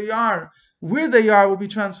nations, where they are, will be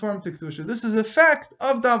transformed to Kedusha. This is effect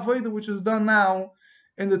of the Avodah which is done now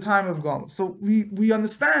in the time of Golus. So we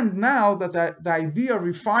understand now that the idea of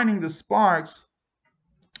refining the sparks,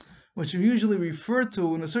 which we usually refer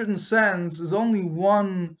to in a certain sense, is only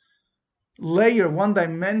one layer, one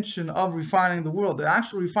dimension of refining the world. The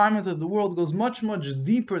actual refinement of the world goes much, much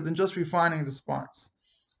deeper than just refining the sparks.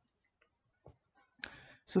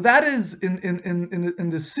 So that is in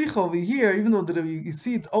the Sikh over here, even though you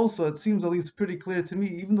see it also, it seems at least pretty clear to me,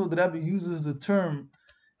 even though the Rebbe uses the term,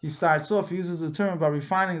 he uses the term about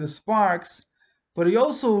refining the sparks, but he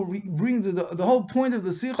also brings the whole point of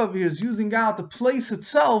the Sikh over here is using out the place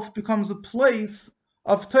itself becomes a place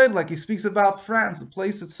of Torah, like he speaks about France, the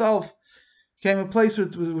place itself became a place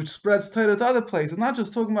which spreads Torah to other places. Not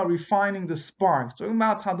just talking about refining the sparks, talking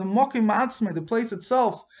about how the Mokim Atzmei, the place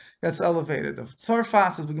itself, gets elevated. The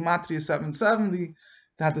Tzorfas is Gematria 770,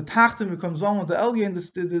 that the Tachtim becomes one with the Elyon.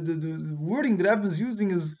 The wording that Rebbe is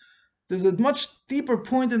using is, there's a much deeper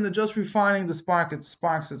point than just refining the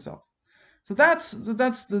sparks itself. So that's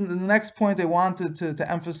the next point I wanted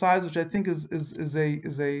to emphasize, which I think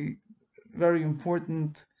is a very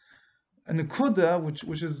important nekuda,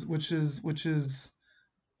 which is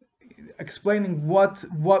explaining what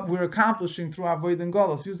we're accomplishing through Avodah and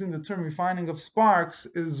Golus. Using the term refining of sparks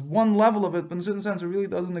is one level of it, but in a certain sense, it really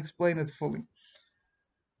doesn't explain it fully.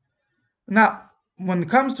 Now, when it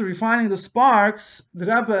comes to refining the sparks, the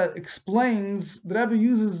Rebbe explains. The Rebbe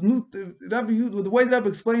uses the way the Rebbe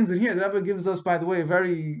explains it here. The Rebbe gives us, by the way, a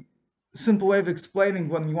very simple way of explaining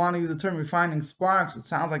when you want to use the term refining sparks. It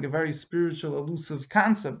sounds like a very spiritual, elusive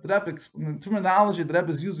concept. The terminology the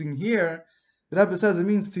Rebbe is using here, the Rebbe says it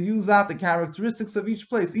means to use out the characteristics of each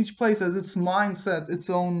place. Each place has its mindset, its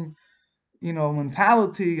own,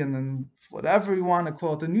 mentality, and then whatever you want to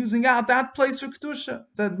call it, and using out that place for Kedusha.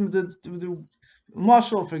 The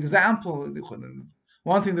Marshall, for example,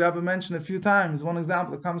 one thing that Rebbe mentioned a few times, one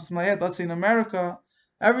example that comes to my head, let's say in America,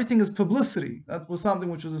 everything is publicity. That was something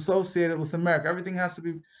which was associated with America. Everything has to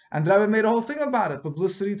be, and the Rebbe made a whole thing about it.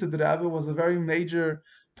 Publicity to the Rebbe was a very major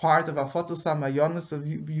part of Afatos HaMayonis, of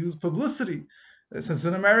use publicity. Since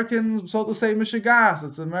an American, so to say, Mishigas,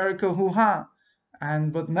 it's America hoo-ha.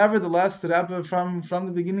 But nevertheless, the Rebbe from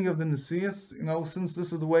the beginning of the Nesias, since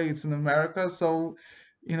this is the way it's in America, so,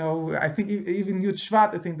 I think even Yud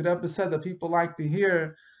Shvat, I think the Rebbe said that people like to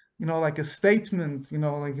hear, like a statement,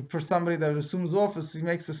 like for somebody that assumes office, the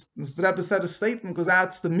Rebbe said a statement because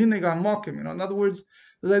that's the minig hamokim. In other words,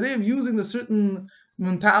 the idea of using the certain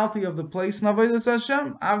mentality of the place in Avodas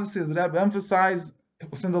Hashem, obviously, as the Rebbe emphasized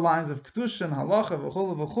within the lines of Kedusha and Halacha,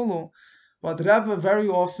 v'chulu v'chulu, but the Rebbe very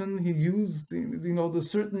often he used, the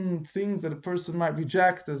certain things that a person might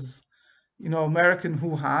reject as, American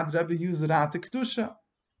hoo-ha. The Rebbe used it out to Kedusha.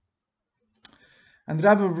 And the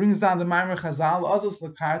Rebbe brings down the Maimer Chazal, Azaz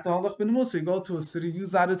Lakarta, Halach ben Musa. You go to a city,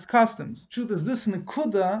 use out its customs. Truth is, this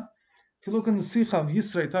Nekuda, if you look in the Sikha of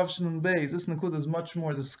Yisrei, Tavshin and Beis, this Nekuda is much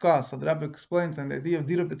more discussed. So the Rebbe explains, and the idea of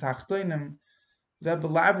Dira b'Tachtoinim, the Rebbe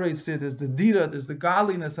elaborates it, there's the Dira, there's the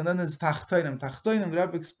godliness, and then there's Tachtoinim. Tachtoinim, the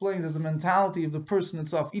Rebbe explains, is the mentality of the person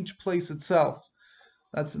itself, each place itself.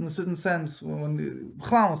 That's in a certain sense, when the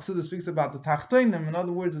Chacham speaks about the Tachtoinim, in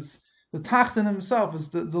other words, it's the Tachton himself,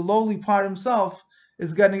 is the lowly part himself,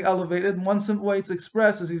 is getting elevated. And one simple way it's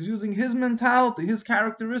expressed is he's using his mentality, his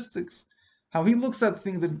characteristics, how he looks at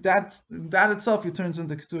things, that itself he turns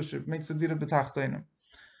into Kedusha. It makes a Dira b'Tachtoinim.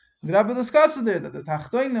 The Rebbe discussed there that the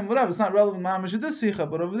Tachtoinim, whatever, it's not relevant mamash this Sikha,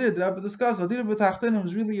 but over there the Rebbe discussed that Dira b'Tachtoinim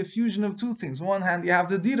is really a fusion of two things. On one hand, you have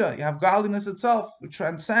the Dira, you have godliness itself, which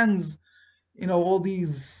transcends, all the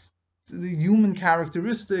human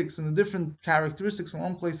characteristics and the different characteristics from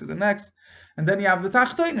one place to the next. And then you have the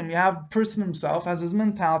Tachtoinim, you have the person himself, has his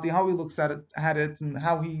mentality, how he looks at it, and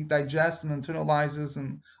how he digests and internalizes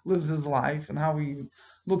and lives his life, and how he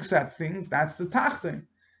looks at things. That's the Tachtoin.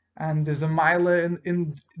 And there's a Maila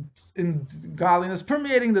in godliness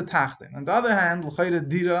permeating the Tachtoin. On the other hand, L'chayre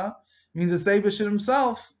Dira means it's the Eibishter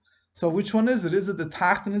himself. So which one is it? Is it the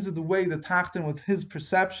Tachton? Is it the way the Tachton with his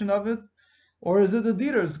perception of it? Or is it the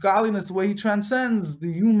Dira, godliness, the way he transcends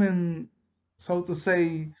the human, so to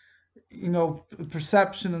say,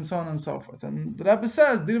 perception and so on and so forth. And the Rebbe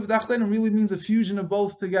says Dir v'Tachtenim really means a fusion of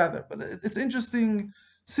both together. But it's interesting,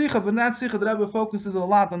 Sikha, but in that Sikha, the Rebbe focuses a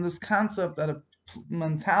lot on this concept that a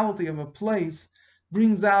mentality of a place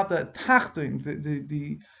brings out the Tachtein,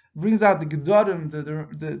 the brings out the Gedorim,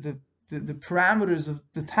 the parameters of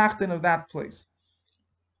the Tachtein of that place.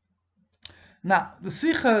 Now, the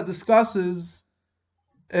Sikha discusses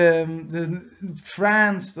the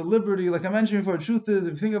France, the liberty, like I mentioned before. The truth is,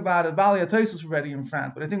 if you think about it, Bali Atais was already in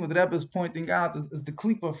France, but I think what the Rebbe is pointing out is the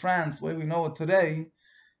clip of France, the way we know it today,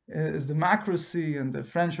 is democracy and the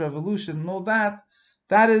French Revolution and all that.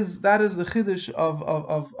 That is the chiddush of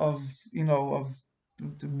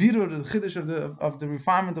the birur, the chiddush of the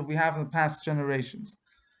refinement that we have in the past generations.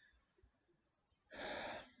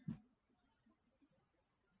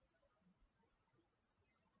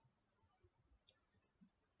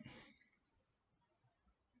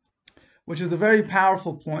 Which is a very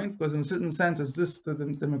powerful point, because in a certain sense, it's this the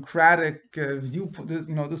democratic viewpoint.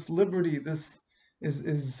 This liberty, this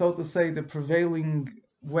is so to say the prevailing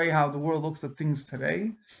way how the world looks at things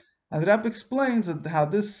today. And the Rebbe explains that how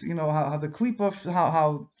this, how the clip of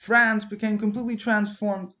how France became completely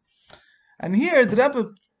transformed. And here the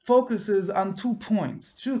Rebbe focuses on 2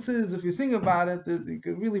 points. Truth is, if you think about it, you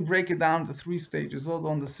could really break it down to 3 stages. Although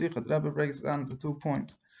on the Sikha, the Rebbe breaks it down to 2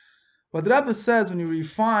 points. But the Rebbe says when you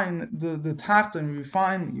refine the Tachton,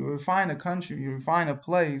 you refine a country, you refine a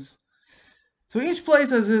place. So each place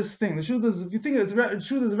has this thing. The truth is, if you think the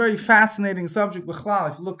truth is a very fascinating subject.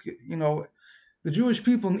 B'chlal, if you look, the Jewish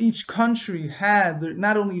people in each country had,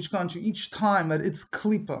 not only each country, each time had its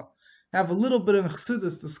klipa. Have a little bit of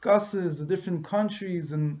Chassidus discusses the different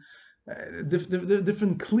countries and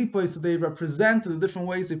different klipos that they represented, the different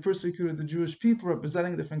ways they persecuted the Jewish people,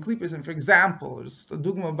 representing different klipos. And for example, there's a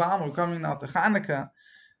Dugma Bam, we're coming now to Hanukkah,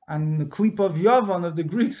 and the klipa of Yavan of the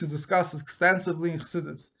Greeks is discussed extensively in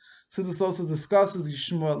Chassidus. Chassidus also discusses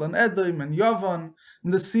Yishmael and Edom and Yavan.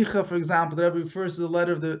 In the Sikha, for example, the Rebbe refers to the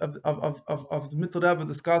letter of the Mittel Rebbe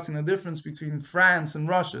discussing the difference between France and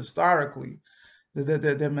Russia historically,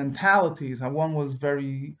 their mentalities. How one was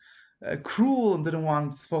very cruel and didn't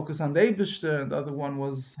want to focus on the Eibishter, and the other one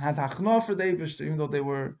had hachno for the Eibishter, even though they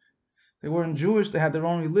weren't Jewish, they had their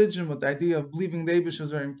own religion, but the idea of believing the Eibishter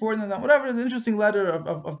was very important. And whatever, the interesting letter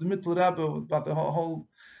of the Mittel Rebbe about the whole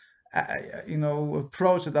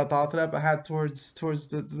approach that the Alter Rebbe had towards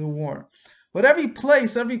the war. But every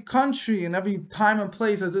place, every country, and every time and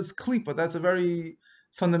place has its klipa. That's a very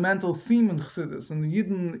fundamental theme in Chassidus. And the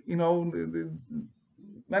Yidden,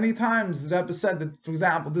 many times the Rebbe said that, for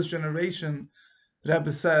example, this generation, the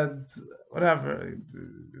Rebbe said, whatever,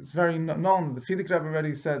 it's very known. The Fidik Rebbe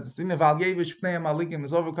already said,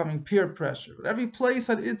 is overcoming peer pressure. But every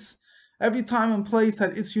time and place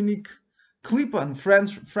had its unique klipa, and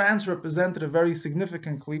France represented a very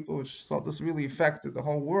significant klipa, which this really affected the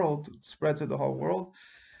whole world, it spread to the whole world.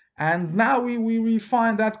 And now we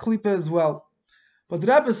refine that klipa as well. But the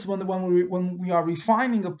Rebbe, when we are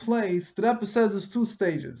refining a place, the Rebbe says there's 2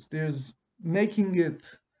 stages. There's making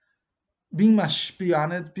it, being mashpi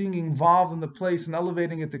on it, being involved in the place and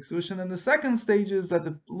elevating it to Kedushin. And the second stage is that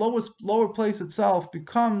the lower place itself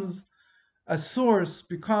becomes a source,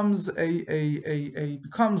 becomes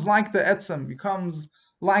becomes like the etzem, becomes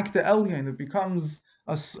like the Elyon. It becomes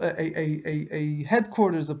a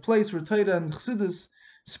headquarters, a place where Torah and Chassidus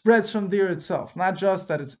spreads from there itself. Not just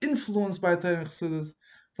that it's influenced by Torah and Chassidus,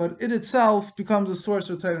 but it itself becomes a source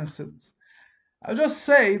for Torah and Chassidus. I'll just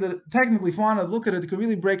say that technically, if you want to look at it, you can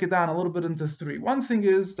really break it down a little bit into 3. One thing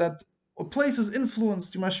is that a place is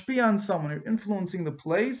influenced, you must be on someone, you're influencing the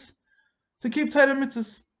place to keep Torah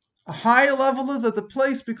mitzvahs. A higher level is that the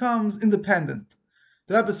place becomes independent.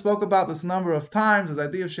 The Rebbe spoke about this a number of times, this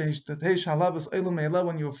idea of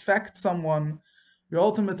when you affect someone, your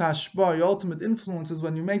ultimate hashpah, your ultimate influence is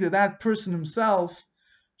when you make that person himself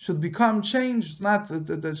should become changed. It's not,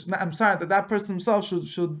 I'm sorry, that person himself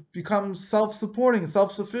should become self-supporting,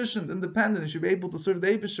 self-sufficient, independent. He should be able to serve the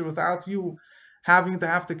Eibishter without you having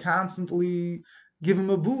to constantly give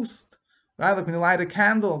him a boost. Right? Like when you light a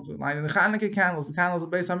candle, lighting the Chanukah candles, the candles of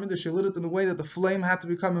Beis Hamikdash, you lit it in a way that the flame had to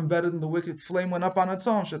become embedded in the wick. Flame went up on its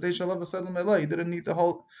own. You didn't need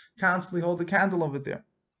to constantly hold the candle over there.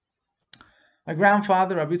 My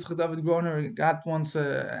grandfather, Rabbi Yitzchak David Groner, got once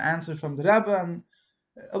an answer from the Rebbe, and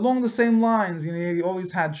along the same lines, he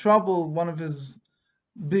always had trouble. One of his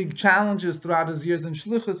big challenges throughout his years in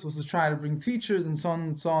Shlichus was to try to bring teachers and so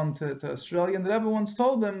on to Australia. And the Rebbe once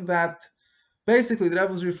told him that basically the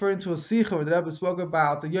Rebbe was referring to a Sikha where the Rebbe spoke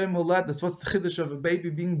about the Yom Holed, that's what's the Chiddush of a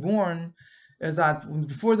baby being born, is that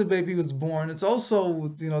before the baby was born, it's also,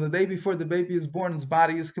 the day before the baby is born, its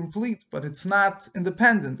body is complete, but it's not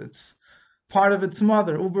independent. It's part of its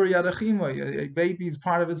mother. Uber yarachima, a baby is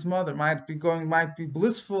part of its mother. Might be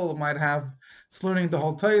blissful, might have, it's learning the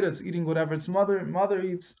whole Torah, it's eating whatever its mother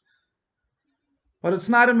eats. But it's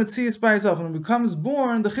not a metzias by itself. When it becomes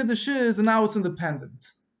born, the chiddush is, and now it's independent.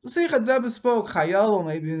 The Sikha Rebbe spoke, Chayel, or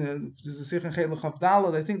maybe there's a Sikha in Chayel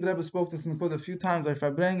Chavdalad. I think the Rebbe spoke this in the quote a few times, like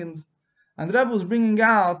Farbrengens. And the Rebbe was bringing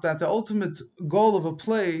out that the ultimate goal of a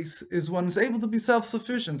place is when it's able to be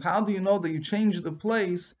self-sufficient. How do you know that you change the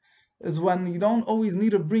place? Is when you don't always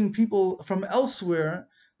need to bring people from elsewhere,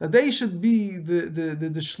 that they should be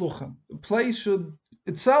the shluchim. The place should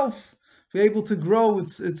itself be able to grow,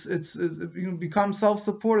 become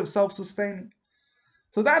self-supportive, self-sustaining.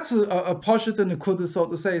 So that's a pashut and a kudah, so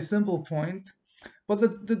to say, a simple point. But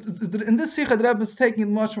in this sikha, the Rebbe is taking it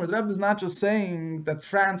much more. The Rebbe is not just saying that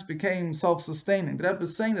France became self-sustaining. The Rebbe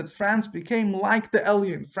is saying that France became like the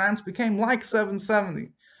Elyon. France became like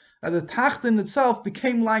 770. The Tachtin itself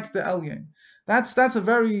became like the Elyon. That's a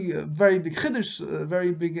very big chiddush, a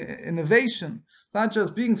very big innovation. Not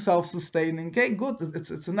just being self-sustaining. Okay, good.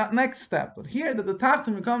 It's a next step. But here, that the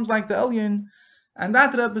Tachtin becomes like the Elyon, and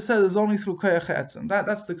that Rebbe says is only through koyach etzem.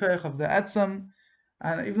 That's the koyach of the etzem.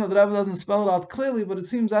 And even though the Rebbe doesn't spell it out clearly, but it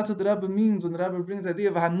seems that's what the Rebbe means when the Rebbe brings the idea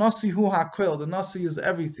of hanasi hu hakwil. The nasi is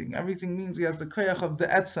everything. Everything means he has the koyach of the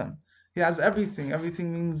etzem. He has everything.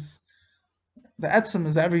 Everything means the etzem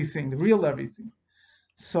is everything, the real everything.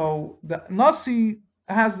 So the nasi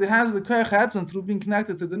has the koyach etzem through being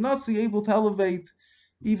connected to the nasi, able to elevate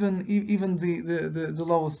even the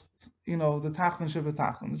lowest, the tachton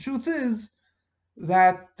shebetachton. The truth is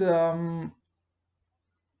that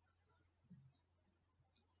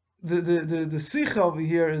the sikha over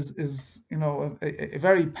here is a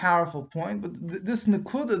very powerful point, but this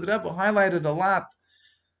nekuda the Rebbe highlighted a lot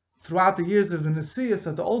throughout the years of the Nesias,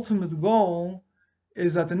 that the ultimate goal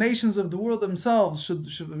is that the nations of the world themselves should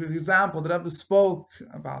for example, the Rebbe spoke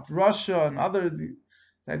about Russia and other, the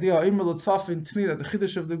idea of Imr L'Tzaf in Tni, that the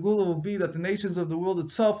Chiddush of the Gula will be that the nations of the world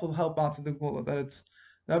itself will help out to the Gula, that it's,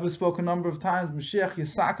 the Rebbe spoke a number of times, Mashiach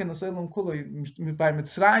Yisaken Aselam Kula, by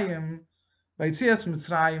Mitzrayim, by Yitzias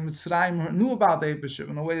Mitzrayim knew about the Eibusher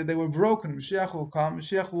in a way that they were broken. Mashiach will come,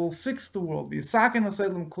 Mashiach will fix the world. Yisaken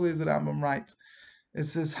Aselam Kula, as the Rambam writes. It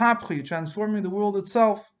says hapchi, transforming the world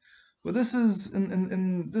itself. But this is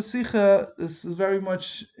in this sikha, this is very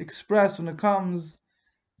much expressed when it comes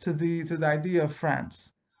to the idea of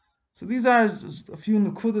France. So these are just a few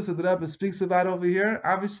nekudas that the Rebbe speaks about over here.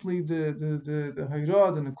 Obviously, the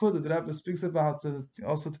hayrah, the nekuda, the Rebbe speaks about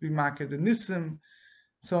also to be makir the nisim,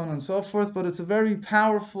 so on and so forth. But it's a very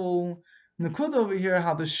powerful nekuda over here,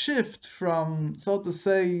 how the shift from, so to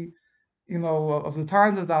say, of the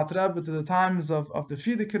times of the Alter Rebbe to the times of the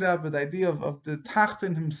Frierdiker Rebbe, the idea of the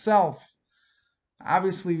Tachton himself.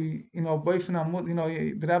 Obviously,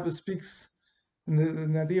 the Rebbe speaks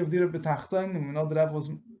in the idea of the Rebbe Tachton, and we know the Rebbe was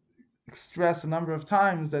expressed a number of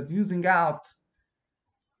times that using out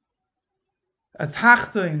a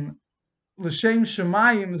Tachton l'shem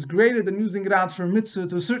shemayim is greater than using it out for mitzvah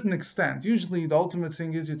to a certain extent. Usually, the ultimate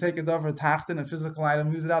thing is you take a davar tachtin, a physical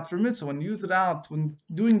item, use it out for mitzvah. When you use it out, when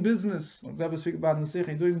doing business, like Rebbe speak about in the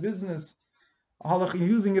Sikha, doing business,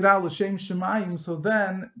 using it out l'shem shemayim. So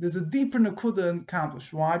then there's a deeper nekuda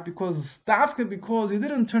accomplished. Why? Because you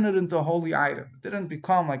didn't turn it into a holy item. It didn't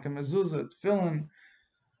become like a mezuzah, tefillin,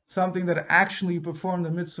 something that actually performed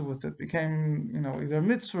the mitzvah with. It became, either a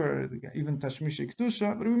mitzvah or even tashmish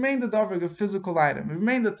kedusha, but it remained a davar, a physical item. It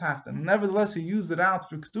remained a tachton. Nevertheless, you used it out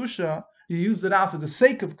for kedusha. You used it out for the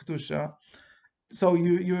sake of kedusha. So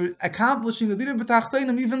you're accomplishing the dira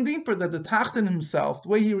b'tachtenim even deeper. That the tachton himself, the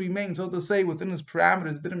way he remains, so to say, within his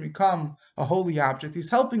parameters, didn't become a holy object. He's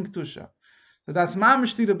helping kedusha. So that's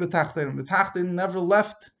mamish dira b'tachtenim. The tachton never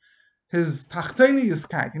left his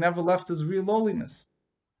tachtoniyuskait. He never left his real lowliness.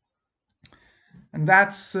 And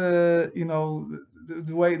that's the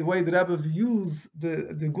way the Rebbe views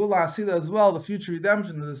the Gula Asida as well, the future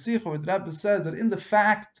redemption of the Sikha, where the Rebbe says that in the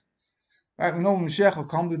fact, right, we know Mashiach will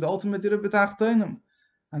come with the ultimate Dira B'tachtonim,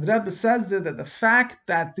 and the Rebbe says that the fact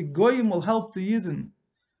that the Goyim will help the Yidden,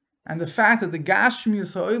 and the fact that the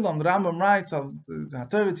Gashmius Ha'olam, the Rambam writes of the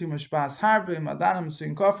Hatavitim Mishpas Harbim, Adanim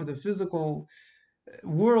Sinkofer, the physical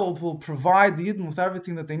world will provide the Yidden with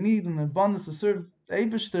everything that they need in abundance to serve the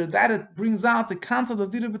Eibishter, that it brings out the concept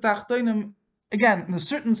of Dira B'tachtonim, again, in a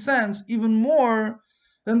certain sense, even more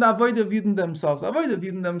than the Avodah of Yidden themselves. The Avodah of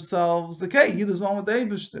Yidden themselves, okay, Yid is one with the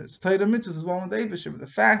Eibishter, Torah Mitzvah is one with the Eibishter, but the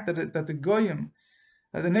fact that the Goyim,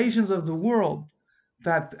 that the nations of the world,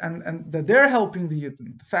 and that they're helping the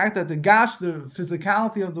Yidden. The fact that the gash, the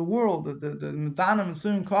physicality of the world, the Medanim and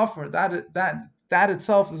Surim Kafir, that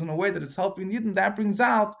itself is in a way that it's helping the Yidden, that brings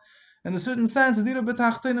out, in a certain sense, the Dira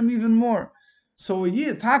B'Tachtenim even more. So a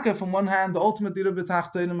Yid, Taka, from one hand, the ultimate Dira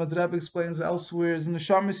B'Tachtenim, as the Rebbe explains elsewhere, is in the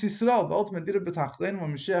Neshamas Yisrael. The ultimate Dira B'Tachtenim,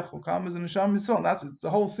 when Mashiach will come, is in the Neshamas Yisrael. That's the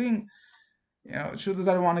whole thing. Truth is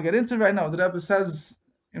I don't want to get into right now. The Rebbe says,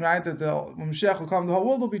 right, that when Mashiach will come, the whole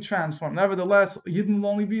world will be transformed. Nevertheless, Yidden will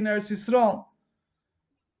only be in Eretz Yisrael.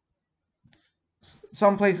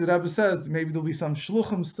 Some places, the Rebbe says, maybe there'll be some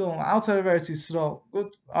shluchim still outside of Eretz Yisrael.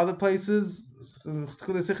 Good. Other places, the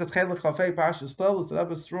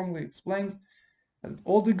Rebbe strongly explains that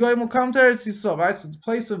all the goyim will come to Eretz Yisrael, right? So the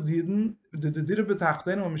place of the Yidden, the Dira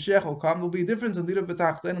B'Tachtenim, when Mashiach will come, there'll be a difference in Dira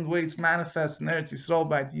B'Tachtenim, the way it's manifest in Eretz Yisrael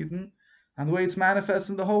by the Yidden, and the way it's manifest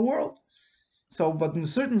in the whole world. So, but in a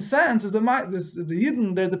certain sense, the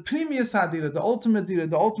Yidden, they're the premius hadira, the ultimate Dira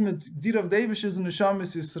of Davish is in the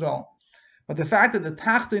Neshamas Yisrael. But the fact that the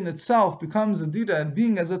Tachtein itself becomes a Dira, and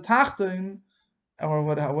being as a Tachtein, or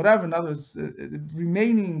whatever, in other words,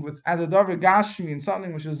 remaining with as a Davar Gashmi and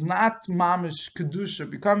something which is not Mamish Kedusha,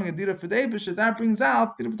 becoming a Dira for Davish, that brings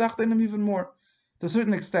out Dira B'Tachtenim even more, to a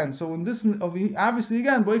certain extent. So in this, obviously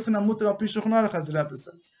again, Boifen HaMutar Al Pi Shulchan Aruch, as the Rebbe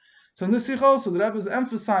says. So in this sikh also, the Rebbe is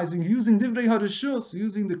emphasizing using divrei harishus,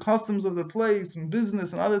 using the customs of the place and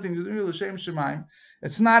business and other things.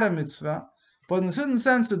 It's not a mitzvah, but in a certain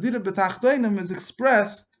sense, the dira b'tachtenim is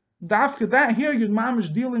expressed. Dafka that here, your mom is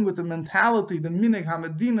dealing with the mentality, the minig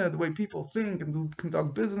hamadina, the way people think and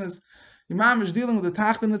conduct business. Your mom is dealing with the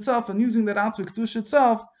tachten itself and using that out to Ketush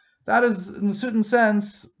itself. That is, in a certain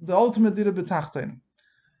sense, the ultimate dira b'tachtenim.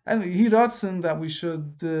 And he wrote that we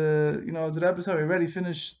should, as the Rebbe said, we already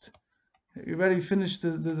finished the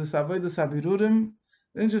Avodas Habirurim.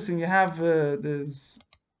 Interesting, you have this.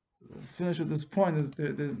 Finish with this point.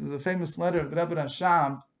 The famous letter of the Rebbe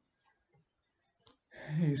Rashab.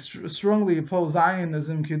 He strongly opposed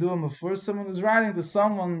Zionism. Kidduim. Before someone was writing to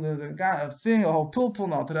someone, the guy, a whole pilpul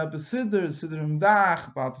now. The Rebbe Siddur Dach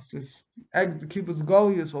about the kibbutz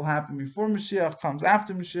Goliath will happen before Mashiach comes,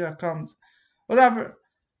 after Mashiach comes, whatever.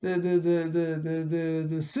 The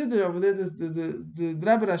Siddur over there, the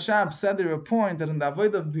Rebbe Rashab said there a point that in the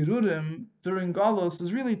Avodah Birurim during Golos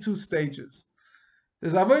is really two stages.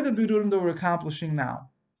 There's Avodah Birurim that we're accomplishing now,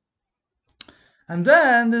 and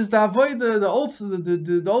then there's the Avodah, the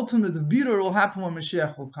ultimate Birur will happen when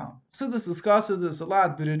Mashiach will come. Siddur discusses this a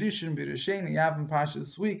lot. Birurishim, Birushin, you have in Parsha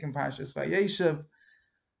this week, in Parshas Vayeshev.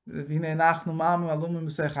 V'hinei nachnu mamu alumim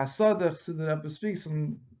b'seich hasadach. Siddur Rebbe speaks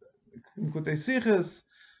in Kutei Sichos.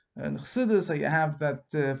 And Chassidus, so you have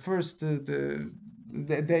that first the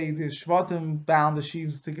Shvatim bound the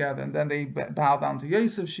sheaves together, and then they bow down to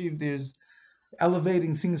Yosef sheaf. There's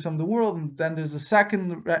elevating things from the world, and then there's a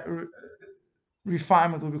second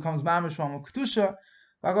refinement which becomes Mamish Mama Ketusha.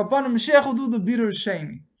 Mashiach will do the Birur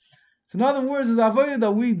Sheni. So in other words, the avodah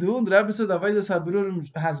that we do, and the Rebbe said the avodah Habirurim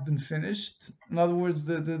has been finished. In other words,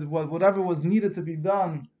 whatever was needed to be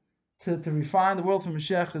done to refine the world for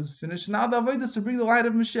Mashiach is finished. Now the avodah is to bring the light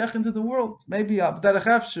of Mashiach into the world. Maybe derech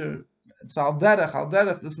efshir, it's al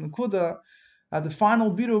derech, this nekuda. The final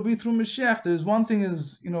bira will be through Mashiach. There's one thing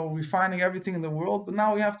is, refining everything in the world, but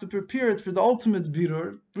now we have to prepare it for the ultimate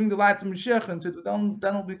bira, bring the light of Mashiach into it. Then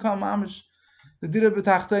will become Amish, the dira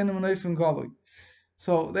b'tachteinu meneifim galui.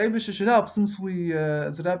 So the Eibusha should help, since we,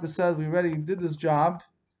 as the Rebbe said, we already did this job,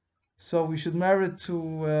 so we should merit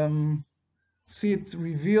to see it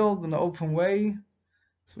revealed in an open way.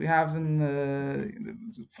 So we have in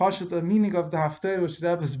the meaning of the Haftarah, which the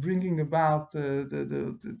Rebbe is bringing about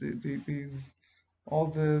these all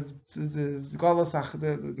the galus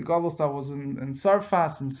that was in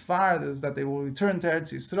Sarfas and Sfar, is that they will return to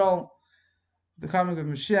Eretz Yisrael. The coming of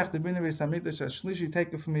Mashiach, the Binei Beis Hamikdash, Shlishi,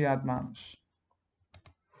 take it from Yad Mamish.